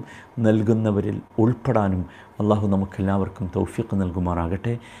ധൈര്യവും നൽകുന്നവരിൽ ഉൾപ്പെടാനും അല്ലാഹു നമുക്കെല്ലാവർക്കും തൗഫീഖ്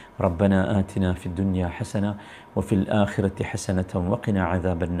നൽകുമാറാകട്ടെ. റബ്ബന ആതിന ഫിദ്ദുനിയ ഹസന വഫിൽ ആഖിറതി ഹസനത വഖിന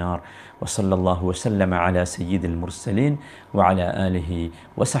അദാബന്നാർ. വസല്ലല്ലാഹു വസല്ലമ അലാ സയ്യിദിൽ മുർസലീൻ വഅലാ ആലിഹി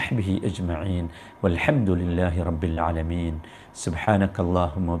വസഹ്ബിഹി അജ്മഈൻ വൽഹംദുലില്ലാഹി റബ്ബിൽ ആലമീൻ. സുബ്ഹാനക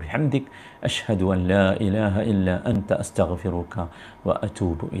അല്ലാഹുമ്മ വബിഹംദിക അഷ്ഹദു അൻ ലാ ഇലാഹ ഇല്ലാ അൻത അസ്തഗ്ഫിറുക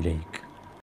വഅതൂബു ഇലൈക്.